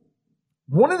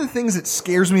 One of the things that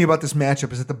scares me about this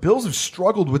matchup is that the Bills have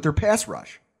struggled with their pass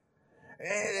rush.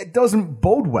 It doesn't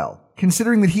bode well,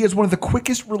 considering that he has one of the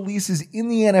quickest releases in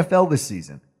the NFL this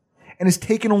season and has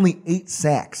taken only 8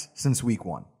 sacks since week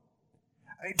 1.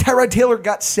 Tyrod Taylor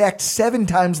got sacked 7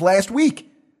 times last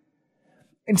week.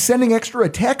 And sending extra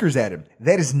attackers at him,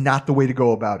 that is not the way to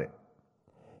go about it.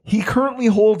 He currently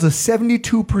holds a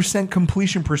 72%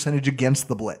 completion percentage against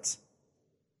the blitz.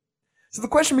 So the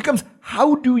question becomes,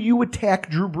 how do you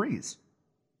attack Drew Brees?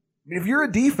 I mean, if you're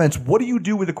a defense, what do you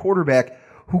do with a quarterback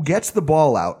who gets the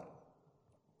ball out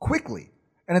quickly?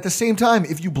 And at the same time,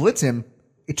 if you blitz him,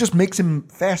 it just makes him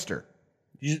faster.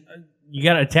 You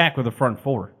got to attack with the front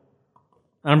 4.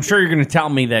 I'm sure you're going to tell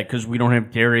me that because we don't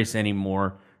have Darius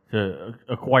anymore to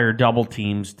acquire double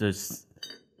teams to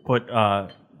put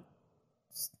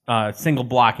single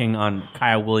blocking on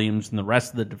Kyle Williams and the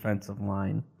rest of the defensive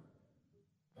line.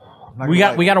 We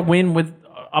got to win with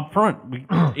up front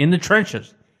in the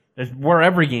trenches. That's where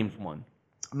every game's won.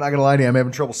 I'm not gonna lie to you, I'm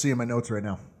having trouble seeing my notes right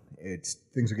now.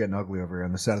 Things are getting ugly over here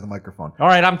on the side of the microphone. All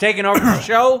right, I'm taking over the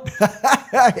show.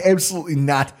 Absolutely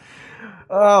not.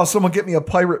 Oh, someone get me a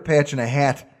pirate patch and a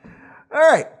hat. All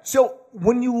right, so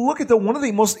when you look at one of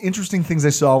the most interesting things I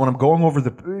saw when I'm going over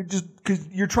just because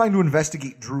you're trying to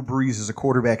investigate Drew Brees as a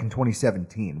quarterback in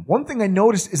 2017, one thing I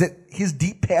noticed is that his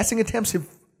deep passing attempts have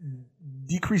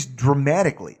decreased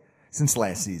dramatically since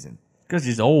last season. Because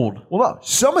he's old. Well, no,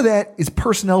 some of that is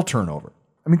personnel turnover.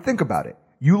 I mean, think about it.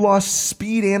 You lost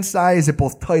speed and size at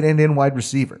both tight end and wide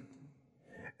receiver.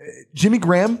 Jimmy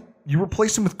Graham, you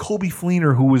replaced him with Colby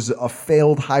Fleener, who was a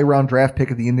failed high-round draft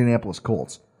pick of the Indianapolis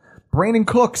Colts. Brandon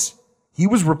Cooks, he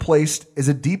was replaced as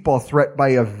a deep ball threat by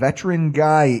a veteran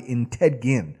guy in Ted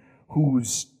Ginn,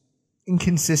 who's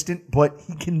inconsistent, but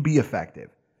he can be effective.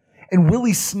 And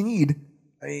Willie Snead,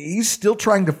 he's still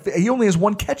trying to. He only has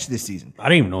 1 catch this season. I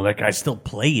didn't even know that guy still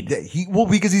played.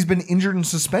 Because he's been injured and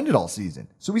suspended all season.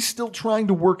 So he's still trying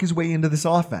to work his way into this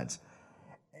offense.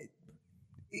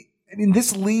 I mean,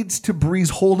 this leads to Brees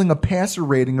holding a passer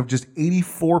rating of just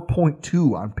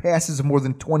 84.2 on passes of more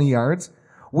than 20 yards,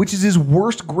 which is his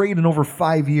worst grade in over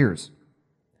 5 years.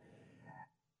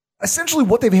 Essentially,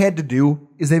 what they've had to do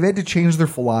is they've had to change their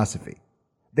philosophy.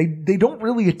 They don't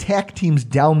really attack teams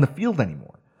down the field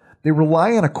anymore. They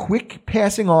rely on a quick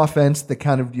passing offense that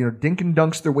kind of dink and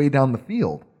dunks their way down the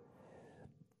field,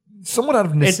 somewhat out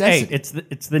of necessity.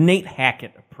 It's the Nate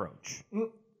Hackett approach.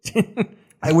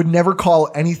 I would never call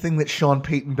anything that Sean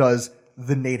Payton does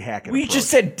the Nate Hackett approach. Just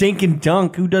said dink and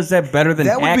dunk. Who does that better than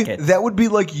Hackett? That would be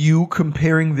like you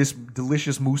comparing this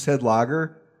delicious Moosehead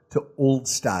lager to old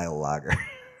style lager.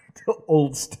 To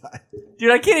old style.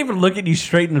 Dude, I can't even look at you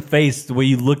straight in the face the way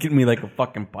you look at me like a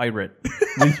fucking pirate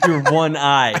with your one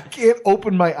eye. I can't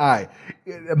open my eye.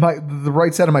 The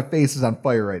right side of my face is on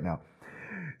fire right now.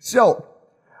 So,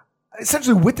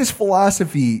 essentially, with this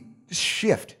philosophy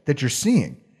shift that you're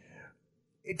seeing,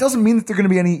 it doesn't mean that they're going to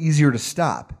be any easier to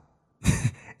stop.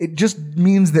 It just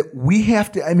means that we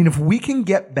have to, if we can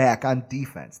get back on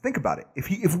defense, think about it.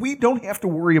 If we don't have to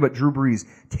worry about Drew Brees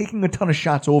taking a ton of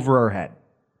shots over our head,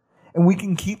 and we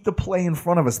can keep the play in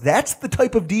front of us, that's the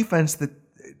type of defense that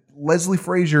Leslie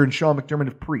Frazier and Sean McDermott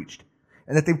have preached,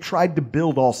 and that they've tried to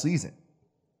build all season.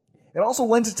 It also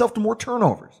lends itself to more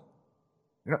turnovers.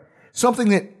 Something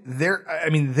that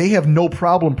they have no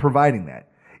problem providing that.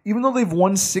 Even though they've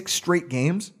won 6 straight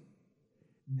games,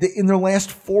 in their last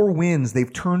 4 wins,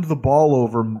 they've turned the ball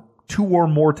over 2 or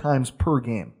more times per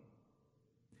game.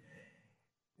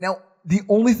 Now, the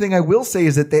only thing I will say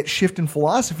is that shift in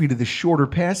philosophy to the shorter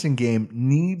passing game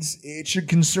should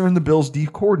concern the Bills' D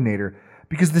coordinator,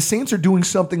 because the Saints are doing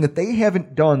something that they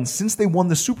haven't done since they won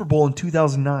the Super Bowl in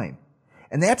 2009,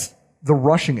 and that's the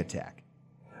rushing attack.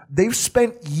 They've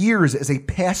spent years as a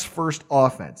pass-first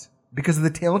offense because of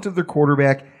the talent of their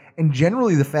quarterback and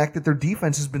generally the fact that their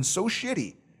defense has been so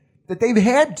shitty that they've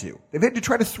had to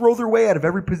try to throw their way out of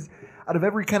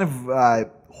every kind of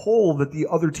hole that the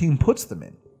other team puts them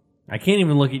in. I can't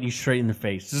even look at you straight in the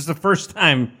face. This is the first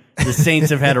time the Saints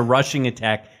have had a rushing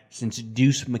attack since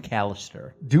Deuce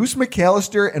McAllister. Deuce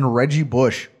McAllister and Reggie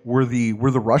Bush were the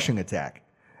rushing attack,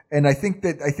 and I think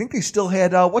they still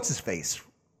had what's his face,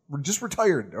 just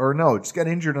retired or no, just got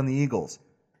injured on the Eagles.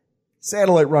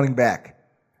 Satellite running back.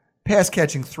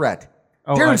 pass-catching threat.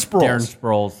 Darren Sproles.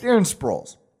 Darren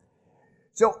Sproles.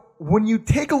 So when you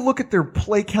take a look at their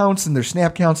play counts and their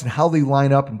snap counts and how they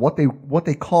line up and what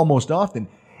they call most often,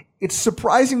 it's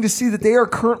surprising to see that they are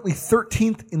currently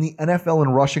 13th in the NFL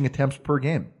in rushing attempts per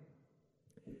game.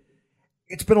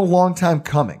 It's been a long time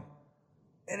coming,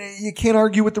 and you can't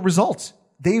argue with the results.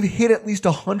 They've hit at least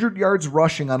 100 yards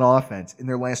rushing on offense in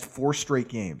their last 4 straight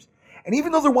games. And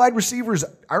even though their wide receivers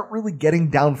aren't really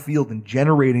getting downfield and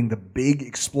generating the big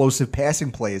explosive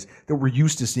passing plays that we're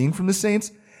used to seeing from the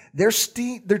Saints, their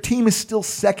team is still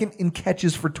second in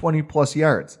catches for 20-plus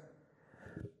yards.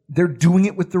 They're doing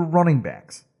it with their running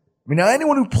backs. I mean, now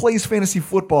anyone who plays fantasy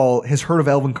football has heard of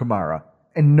Alvin Kamara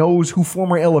and knows who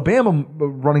former Alabama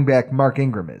running back Mark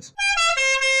Ingram is.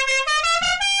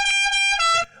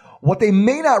 What they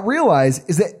may not realize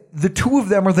is that the two of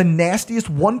them are the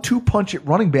nastiest 1-2 punch at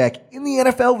running back in the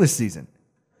NFL this season.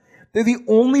 They're the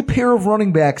only pair of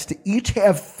running backs to each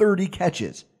have 30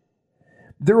 catches.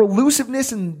 Their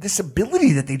elusiveness and this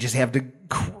ability that they just have to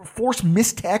force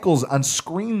missed tackles on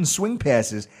screen swing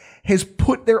passes has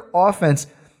put their offense,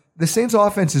 the Saints'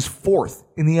 offense is 4th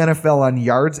in the NFL on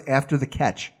yards after the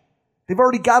catch. They've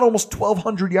already got almost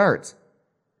 1,200 yards.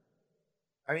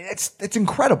 I mean, that's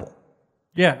incredible.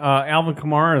 Yeah, Alvin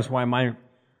Kamara is why my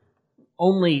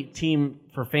only team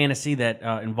for fantasy that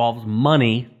involves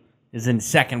money is in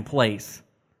second place.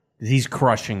 He's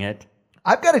crushing it.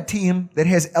 I've got a team that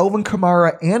has Alvin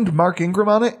Kamara and Mark Ingram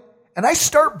on it, and I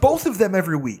start both of them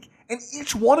every week, and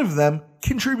each one of them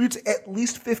contributes at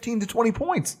least 15 to 20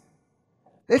 points.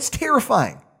 That's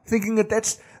terrifying, thinking that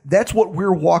that's what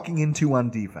we're walking into on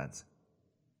defense.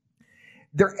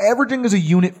 They're averaging as a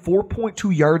unit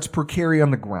 4.2 yards per carry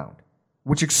on the ground,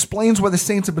 which explains why the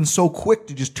Saints have been so quick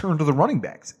to just turn to the running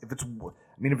backs. If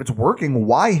it's working,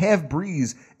 why have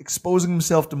Breeze exposing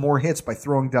himself to more hits by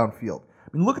throwing downfield?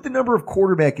 I mean, look at the number of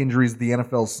quarterback injuries the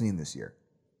NFL's seen this year.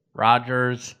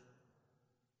 Rodgers,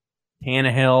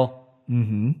 Tannehill.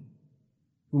 Mm-hmm.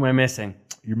 Who am I missing?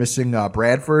 You're missing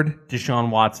Bradford. Deshaun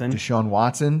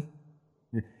Watson.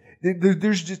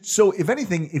 There's just, so if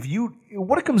anything,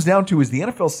 what it comes down to is the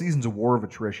NFL season's a war of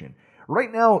attrition.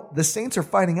 Right now, the Saints are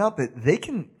finding out that they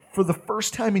can, for the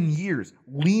first time in years,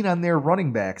 lean on their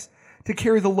running backs to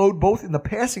carry the load both in the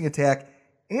passing attack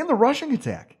and the rushing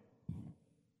attack.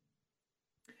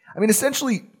 I mean,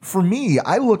 essentially, for me,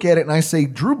 I look at it and I say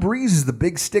Drew Brees is the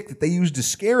big stick that they use to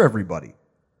scare everybody.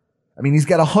 I mean, he's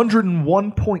got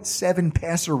 101.7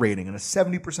 passer rating and a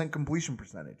 70% completion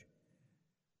percentage.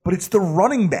 But it's the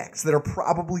running backs that are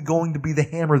probably going to be the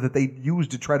hammer that they use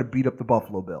to try to beat up the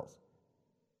Buffalo Bills.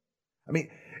 I mean,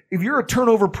 if you're a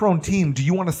turnover-prone team, do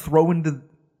you want to throw into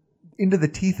the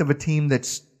teeth of a team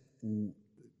that's,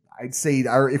 I'd say,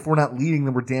 if we're not leading,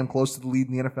 then we're damn close to the lead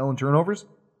in the NFL in turnovers?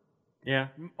 Yeah.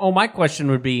 Oh, my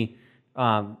question would be,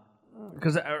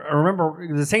 because I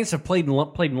remember the Saints have played in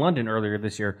London earlier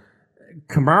this year.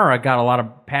 Kamara got a lot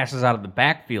of passes out of the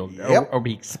backfield. Yep. Are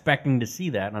we expecting to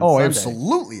see that on Sunday?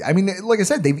 Absolutely. I mean, like I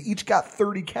said, they've each got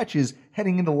 30 catches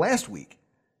heading into last week.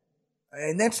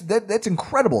 And that's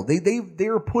incredible. They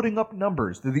are putting up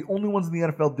numbers. They're the only ones in the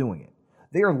NFL doing it.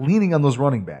 They are leaning on those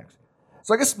running backs.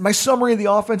 So I guess my summary of the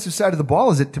offensive side of the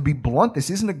ball is that, to be blunt, this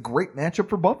isn't a great matchup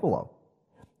for Buffalo.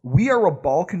 We are a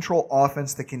ball control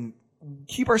offense that can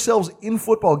keep ourselves in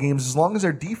football games as long as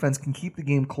our defense can keep the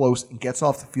game close and gets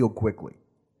off the field quickly.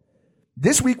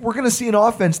 This week, we're going to see an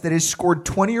offense that has scored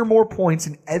 20 or more points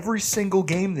in every single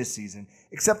game this season,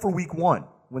 except for week 1,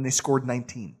 when they scored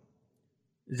 19.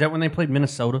 Is that when they played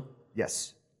Minnesota?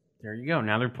 Yes. There you go.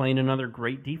 Now they're playing another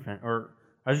great defense. Or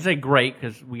I should say great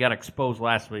because we got exposed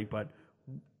last week, but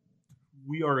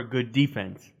we are a good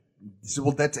defense. So,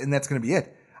 that's going to be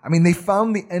it. I mean, they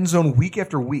found the end zone week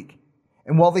after week.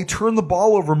 And while they turn the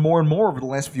ball over more and more over the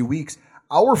last few weeks,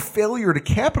 our failure to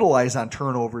capitalize on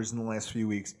turnovers in the last few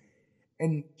weeks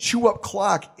and chew up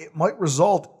clock, it might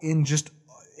result in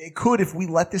it could, if we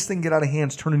let this thing get out of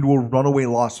hands, turn into a runaway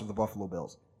loss for the Buffalo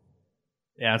Bills.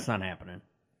 Yeah, it's not happening.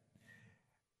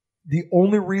 The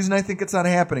only reason I think it's not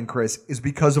happening, Chris, is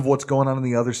because of what's going on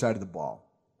the other side of the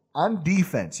ball. On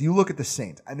defense, you look at the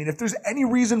Saints. I mean, if there's any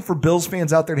reason for Bills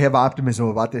fans out there to have optimism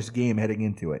about this game heading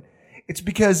into it, it's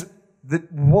because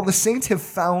the Saints have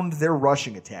found their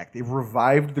rushing attack. They've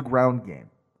revived the ground game.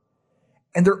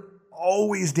 And they're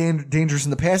always dangerous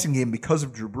in the passing game because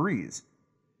of Drew Brees.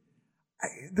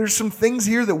 There's some things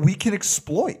here that we can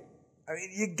exploit. I mean,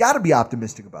 you got to be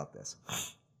optimistic about this.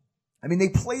 I mean, they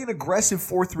play an aggressive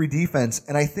 4-3 defense,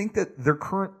 and I think that their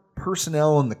current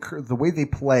personnel and the way they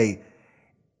play,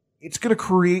 it's going to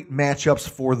create matchups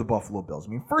for the Buffalo Bills. I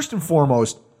mean, first and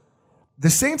foremost, the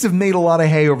Saints have made a lot of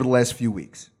hay over the last few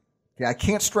weeks. Okay, I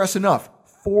can't stress enough.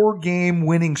 4-game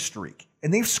winning streak.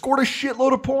 And they've scored a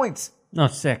shitload of points. No,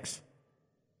 6.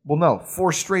 Well, no,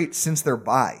 4 straight since their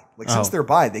bye. Since their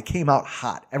bye, they came out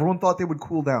hot. Everyone thought they would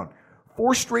cool down.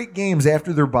 4 straight games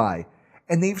after their bye,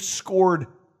 and they've scored,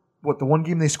 the one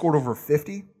game they scored over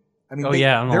 50? I mean,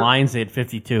 on the Lions, they had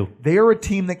 52. They are a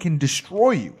team that can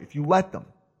destroy you if you let them.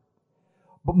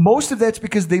 But most of that's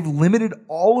because they've limited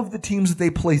all of the teams that they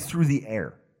play through the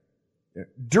air.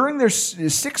 During their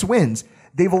 6 wins,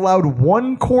 they've allowed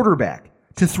one quarterback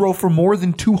to throw for more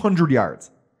than 200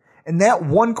 yards. And that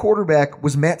one quarterback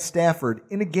was Matt Stafford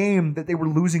in a game that they were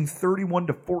losing 31-14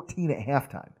 at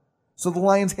halftime. So the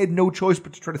Lions had no choice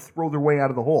but to try to throw their way out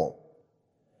of the hole.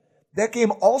 That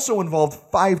game also involved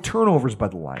 5 turnovers by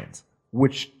the Lions,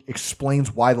 which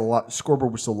explains why the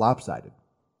scoreboard was so lopsided.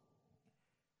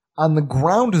 On the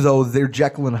ground, though, they're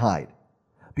Jekyll and Hyde.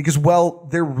 Because,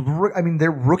 their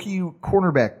rookie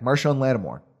cornerback, Marshawn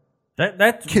Lattimore,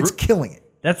 that kid's killing it.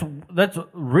 That's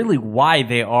really why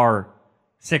they are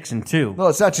 6-2. No,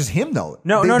 it's not just him, though.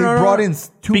 They brought in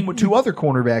two other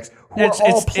cornerbacks who are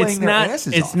all playing their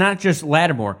asses off. It's not just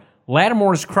Lattimore.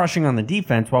 Lattimore is crushing on the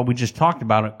defense, while we just talked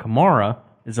about it. Kamara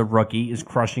is a rookie, is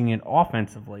crushing it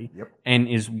offensively, and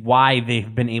is why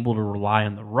they've been able to rely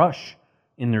on the rush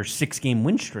in their 6-game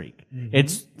win streak. Mm-hmm.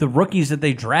 It's the rookies that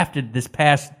they drafted this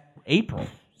past April.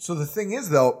 So the thing is,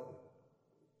 though,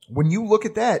 when you look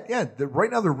at that, right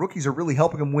now the rookies are really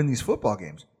helping them win these football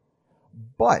games.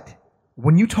 But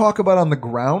when you talk about on the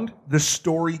ground, the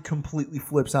story completely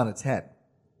flips on its head.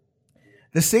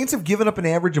 The Saints have given up an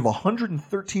average of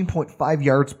 113.5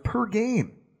 yards per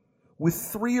game, with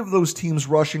 3 of those teams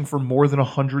rushing for more than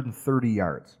 130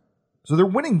 yards. So they're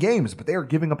winning games, but they are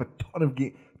giving up a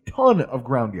ton of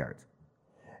ground yards.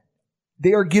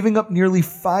 They are giving up nearly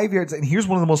 5 yards, and here's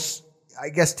one of the most, I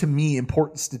guess to me,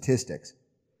 important statistics.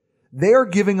 They are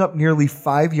giving up nearly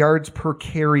 5 yards per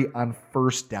carry on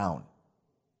first down.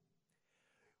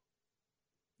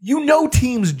 You know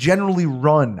teams generally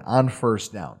run on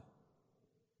first down.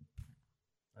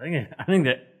 I think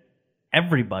that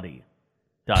everybody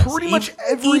does. Pretty much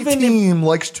every team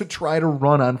likes to try to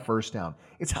run on first down.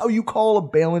 It's how you call a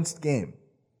balanced game.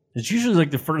 It's usually like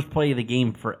the first play of the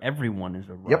game for everyone is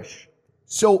a rush. Yep.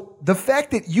 So the fact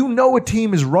that you know a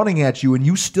team is running at you and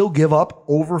you still give up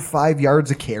over 5 yards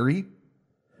a carry,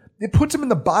 it puts them in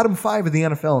the bottom 5 of the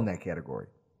NFL in that category.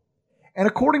 And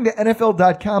according to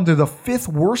NFL.com, they're the 5th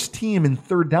worst team in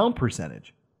third down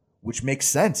percentage, which makes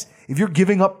sense. If you're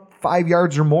giving up 5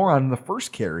 yards or more on the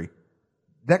first carry,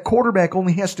 that quarterback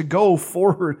only has to go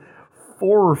 4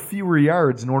 or fewer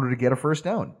yards in order to get a first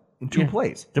down in 2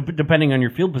 plays. Depending on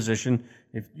your field position,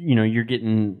 if you're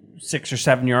getting 6 or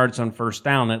 7 yards on first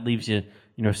down, that leaves you,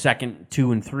 second,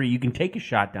 2 and 3. You can take a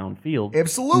shot downfield.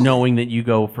 Absolutely. Knowing that you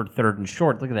go for third and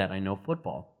short. Look at that. I know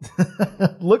football.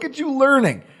 Look at you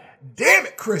learning. Damn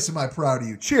it, Chris, am I proud of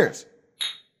you. Cheers.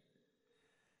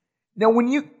 Now, when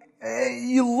you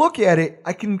look at it,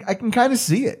 I can kind of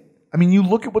see it. I mean, you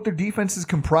look at what their defense is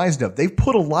comprised of. They've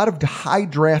put a lot of high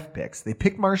draft picks. They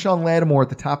picked Marshawn Lattimore at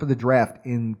the top of the draft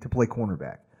to play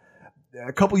cornerback.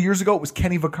 A couple years ago, it was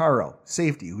Kenny Vaccaro,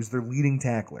 safety, who's their leading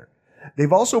tackler.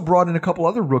 They've also brought in a couple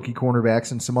other rookie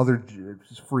cornerbacks and some other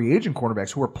free agent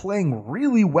cornerbacks who are playing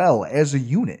really well as a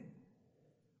unit.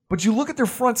 But you look at their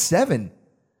front 7,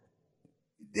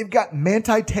 they've got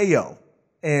Manti Te'o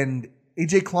and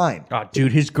A.J. Klein. Oh,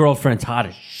 dude, his girlfriend's hot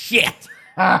as shit.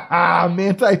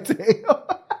 Manti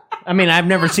Te'o. I mean, I've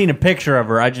never seen a picture of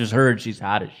her. I just heard she's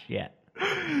hot as shit.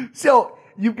 So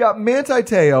you've got Manti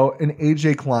Te'o and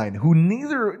A.J. Klein, who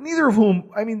neither of whom,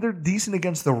 I mean, they're decent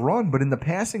against the run, but in the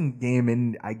passing game,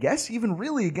 and I guess even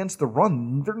really against the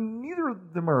run, neither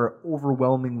of them are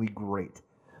overwhelmingly great.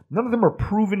 None of them are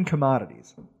proven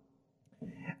commodities.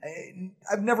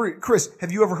 Chris,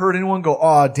 have you ever heard anyone go,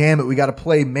 oh, damn it, we got to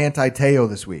play Manti Te'o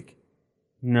this week?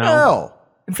 No.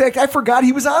 In fact, I forgot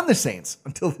he was on the Saints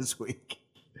until this week.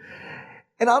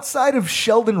 And outside of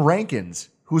Sheldon Rankins,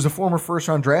 who's a former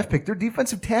first-round draft pick, their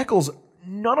defensive tackles,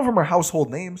 none of them are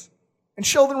household names. And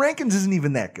Sheldon Rankins isn't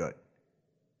even that good.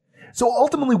 So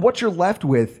ultimately, what you're left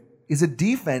with is a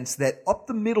defense that up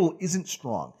the middle isn't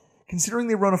strong, considering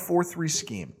they run a 4-3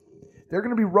 scheme. They're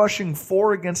going to be rushing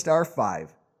 4 against our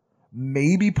 5,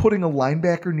 maybe putting a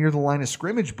linebacker near the line of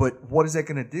scrimmage, but what is that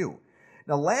going to do?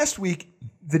 Now, last week,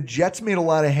 the Jets made a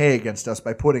lot of hay against us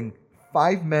by putting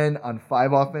 5 men on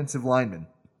 5 offensive linemen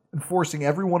and forcing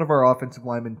every one of our offensive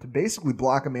linemen to basically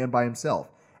block a man by himself,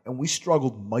 and we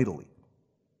struggled mightily.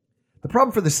 The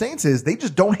problem for the Saints is they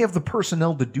just don't have the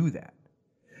personnel to do that.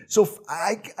 So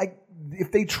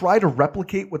if they try to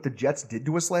replicate what the Jets did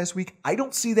to us last week, I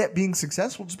don't see that being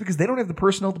successful just because they don't have the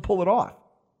personnel to pull it off.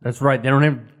 That's right. They don't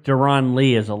have Deron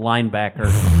Lee as a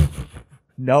linebacker.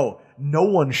 No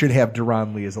one should have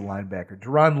Deron Lee as a linebacker.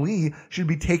 Deron Lee should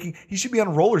be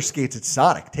on roller skates at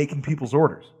Sonic, taking people's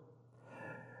orders.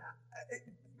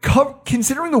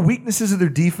 Considering the weaknesses of their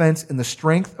defense and the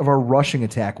strength of our rushing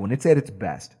attack when it's at its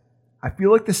best, I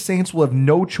feel like the Saints will have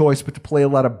no choice but to play a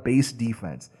lot of base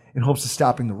defense in hopes of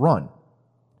stopping the run.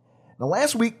 Now,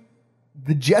 last week,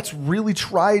 the Jets really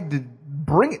tried to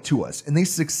bring it to us, and they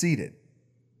succeeded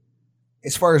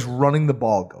as far as running the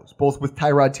ball goes, both with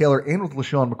Tyrod Taylor and with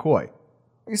LaShawn McCoy.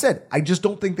 Like I said, I just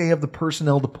don't think they have the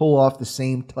personnel to pull off the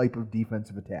same type of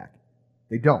defensive attack.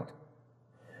 They don't.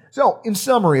 So, in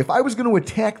summary, if I was going to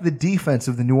attack the defense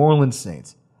of the New Orleans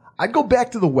Saints, I'd go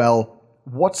back to the well.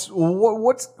 What's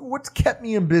kept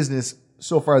me in business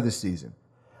so far this season?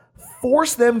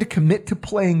 Force them to commit to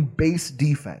playing base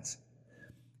defense.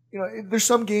 You know, there's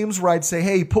some games where I'd say,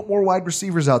 hey, put more wide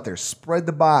receivers out there, spread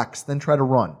the box, then try to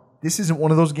run. This isn't one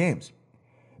of those games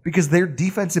because their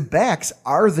defensive backs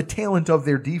are the talent of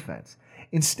their defense.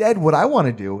 Instead, what I want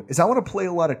to do is I want to play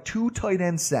a lot of 2 tight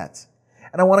end sets,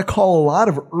 and I want to call a lot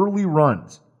of early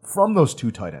runs from those 2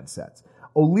 tight end sets.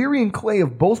 O'Leary and Clay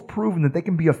have both proven that they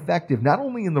can be effective not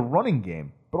only in the running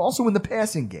game, but also in the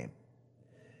passing game.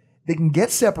 They can get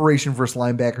separation versus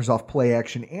linebackers off play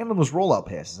action and on those rollout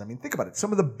passes. I mean, think about it.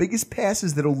 Some of the biggest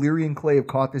passes that O'Leary and Clay have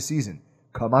caught this season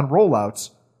come on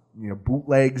rollouts,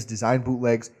 bootlegs, design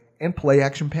bootlegs, and play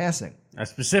action passing. I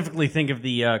specifically think of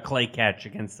the Clay catch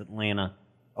against Atlanta.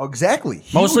 Oh, exactly.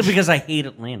 Huge. Mostly because I hate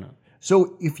Atlanta.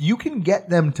 So if you can get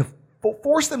them to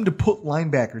force them to put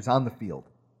linebackers on the field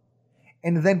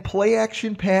and then play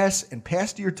action pass and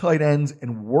pass to your tight ends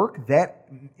and work that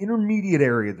intermediate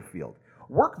area of the field,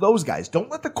 work those guys.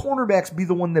 Don't let the cornerbacks be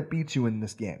the one that beats you in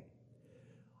this game.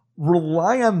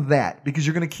 Rely on that because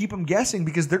you're going to keep them guessing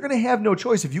because they're going to have no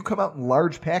choice if you come out in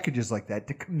large packages like that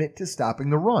to commit to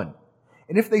stopping the run.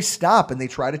 And if they stop and they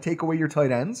try to take away your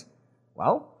tight ends,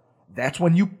 well, that's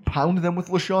when you pound them with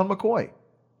LaShawn McCoy.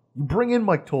 You bring in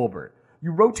Mike Tolbert.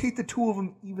 You rotate the 2 of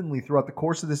them evenly throughout the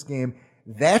course of this game.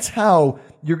 That's how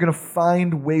you're going to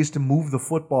find ways to move the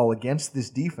football against this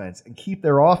defense and keep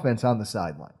their offense on the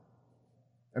sideline.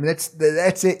 I mean,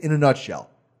 that's it in a nutshell.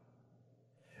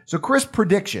 So, Chris,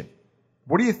 prediction.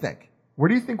 What do you think? Where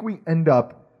do you think we end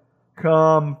up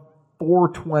come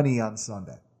 4:20 on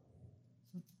Sunday?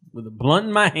 With a blunt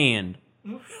in my hand.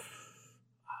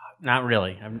 Not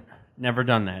really. I've never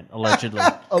done that, allegedly.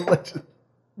 Allegedly.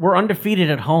 We're undefeated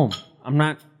at home.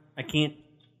 I can't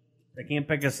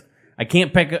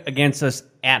pick against us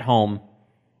at home.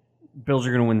 Bills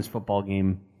are going to win this football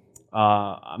game.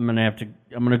 I'm going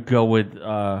to go with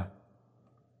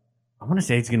I'm going to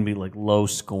say it's going to be like low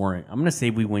scoring. I'm going to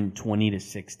say we win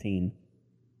 20-16.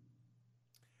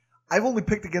 I've only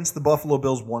picked against the Buffalo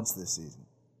Bills once this season.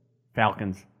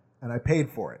 Falcons. And I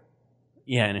paid for it.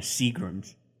 Yeah, and a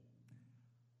Seagrams.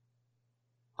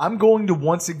 I'm going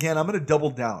to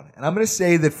double down. And I'm going to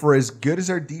say that for as good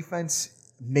as our defense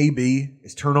may be,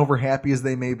 as turnover happy as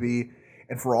they may be,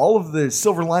 and for all of the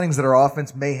silver linings that our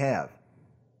offense may have,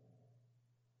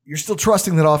 you're still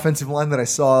trusting that offensive line that I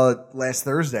saw last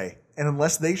Thursday. And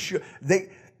unless they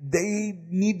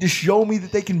need to show me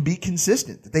that they can be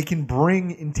consistent, that they can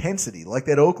bring intensity like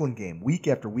that Oakland game week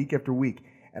after week after week.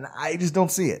 And I just don't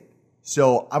see it.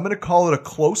 So I'm going to call it a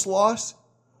close loss,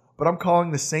 but I'm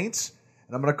calling the Saints,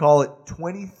 and I'm going to call it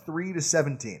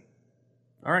 23-17.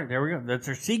 All right, there we go. That's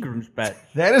our Seagrams bet.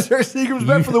 That is our Seagrams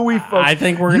bet for the week, folks. I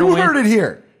think we're going to win. You heard it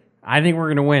here. I think we're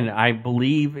going to win. I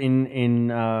believe in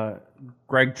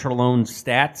Greg Trellone's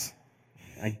stats.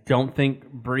 I don't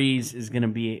think Breeze is going to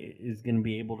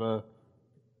be able to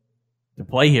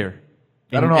play here.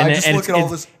 I don't know. I just look at all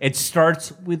this. It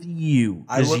starts with you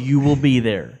because you will be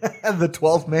there. The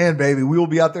 12th man, baby. We will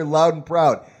be out there loud and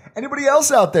proud. Anybody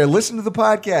else out there, listen to the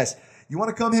podcast. You want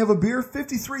to come have a beer?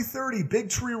 5330 Big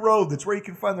Tree Road. That's where you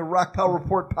can find the Rockpile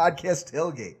Report podcast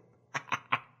tailgate.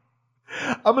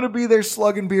 I'm going to be there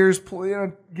slugging beers,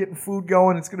 getting food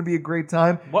going. It's going to be a great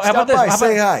time. Well, Stop by,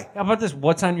 say hi. How about this?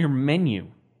 What's on your menu?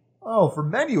 Oh, for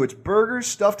menu, it's burgers,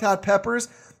 stuffed hot peppers.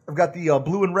 I've got the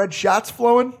blue and red shots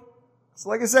flowing. So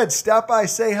like I said, stop by,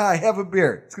 say hi, have a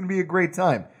beer. It's going to be a great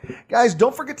time. Guys,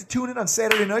 don't forget to tune in on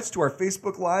Saturday nights to our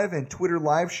Facebook Live and Twitter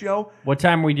Live show. What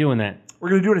time are we doing that? We're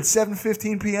going to do it at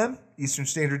 7:15 p.m. Eastern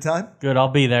Standard Time. Good, I'll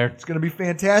be there. It's going to be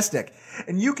fantastic.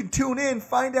 And you can tune in,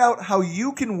 find out how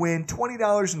you can win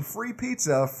 $20 in free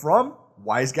pizza from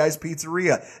Wise Guys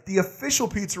Pizzeria, the official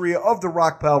pizzeria of the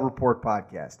Rockpile Report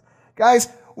podcast. Guys,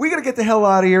 We got to get the hell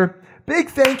out of here. Big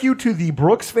thank you to the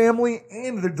Brooks family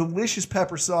and their delicious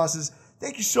pepper sauces.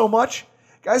 Thank you so much.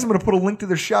 Guys, I'm going to put a link to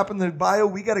their shop in the bio.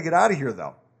 We got to get out of here,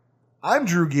 though. I'm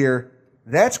Drew Gear.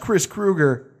 That's Chris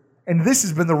Krueger. And this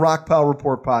has been the Rockpile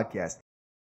Report podcast.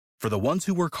 For the ones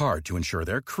who work hard to ensure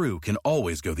their crew can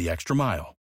always go the extra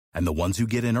mile, and the ones who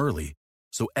get in early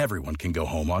so everyone can go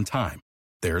home on time,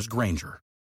 there's Grainger,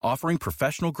 offering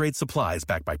professional-grade supplies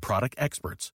backed by product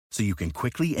experts so you can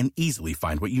quickly and easily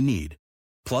find what you need.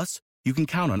 Plus, you can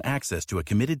count on access to a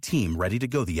committed team ready to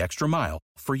go the extra mile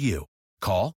for you.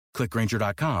 Call, click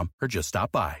Grainger.com, or just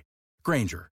stop by.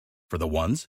 Grainger, for the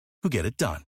ones who get it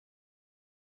done.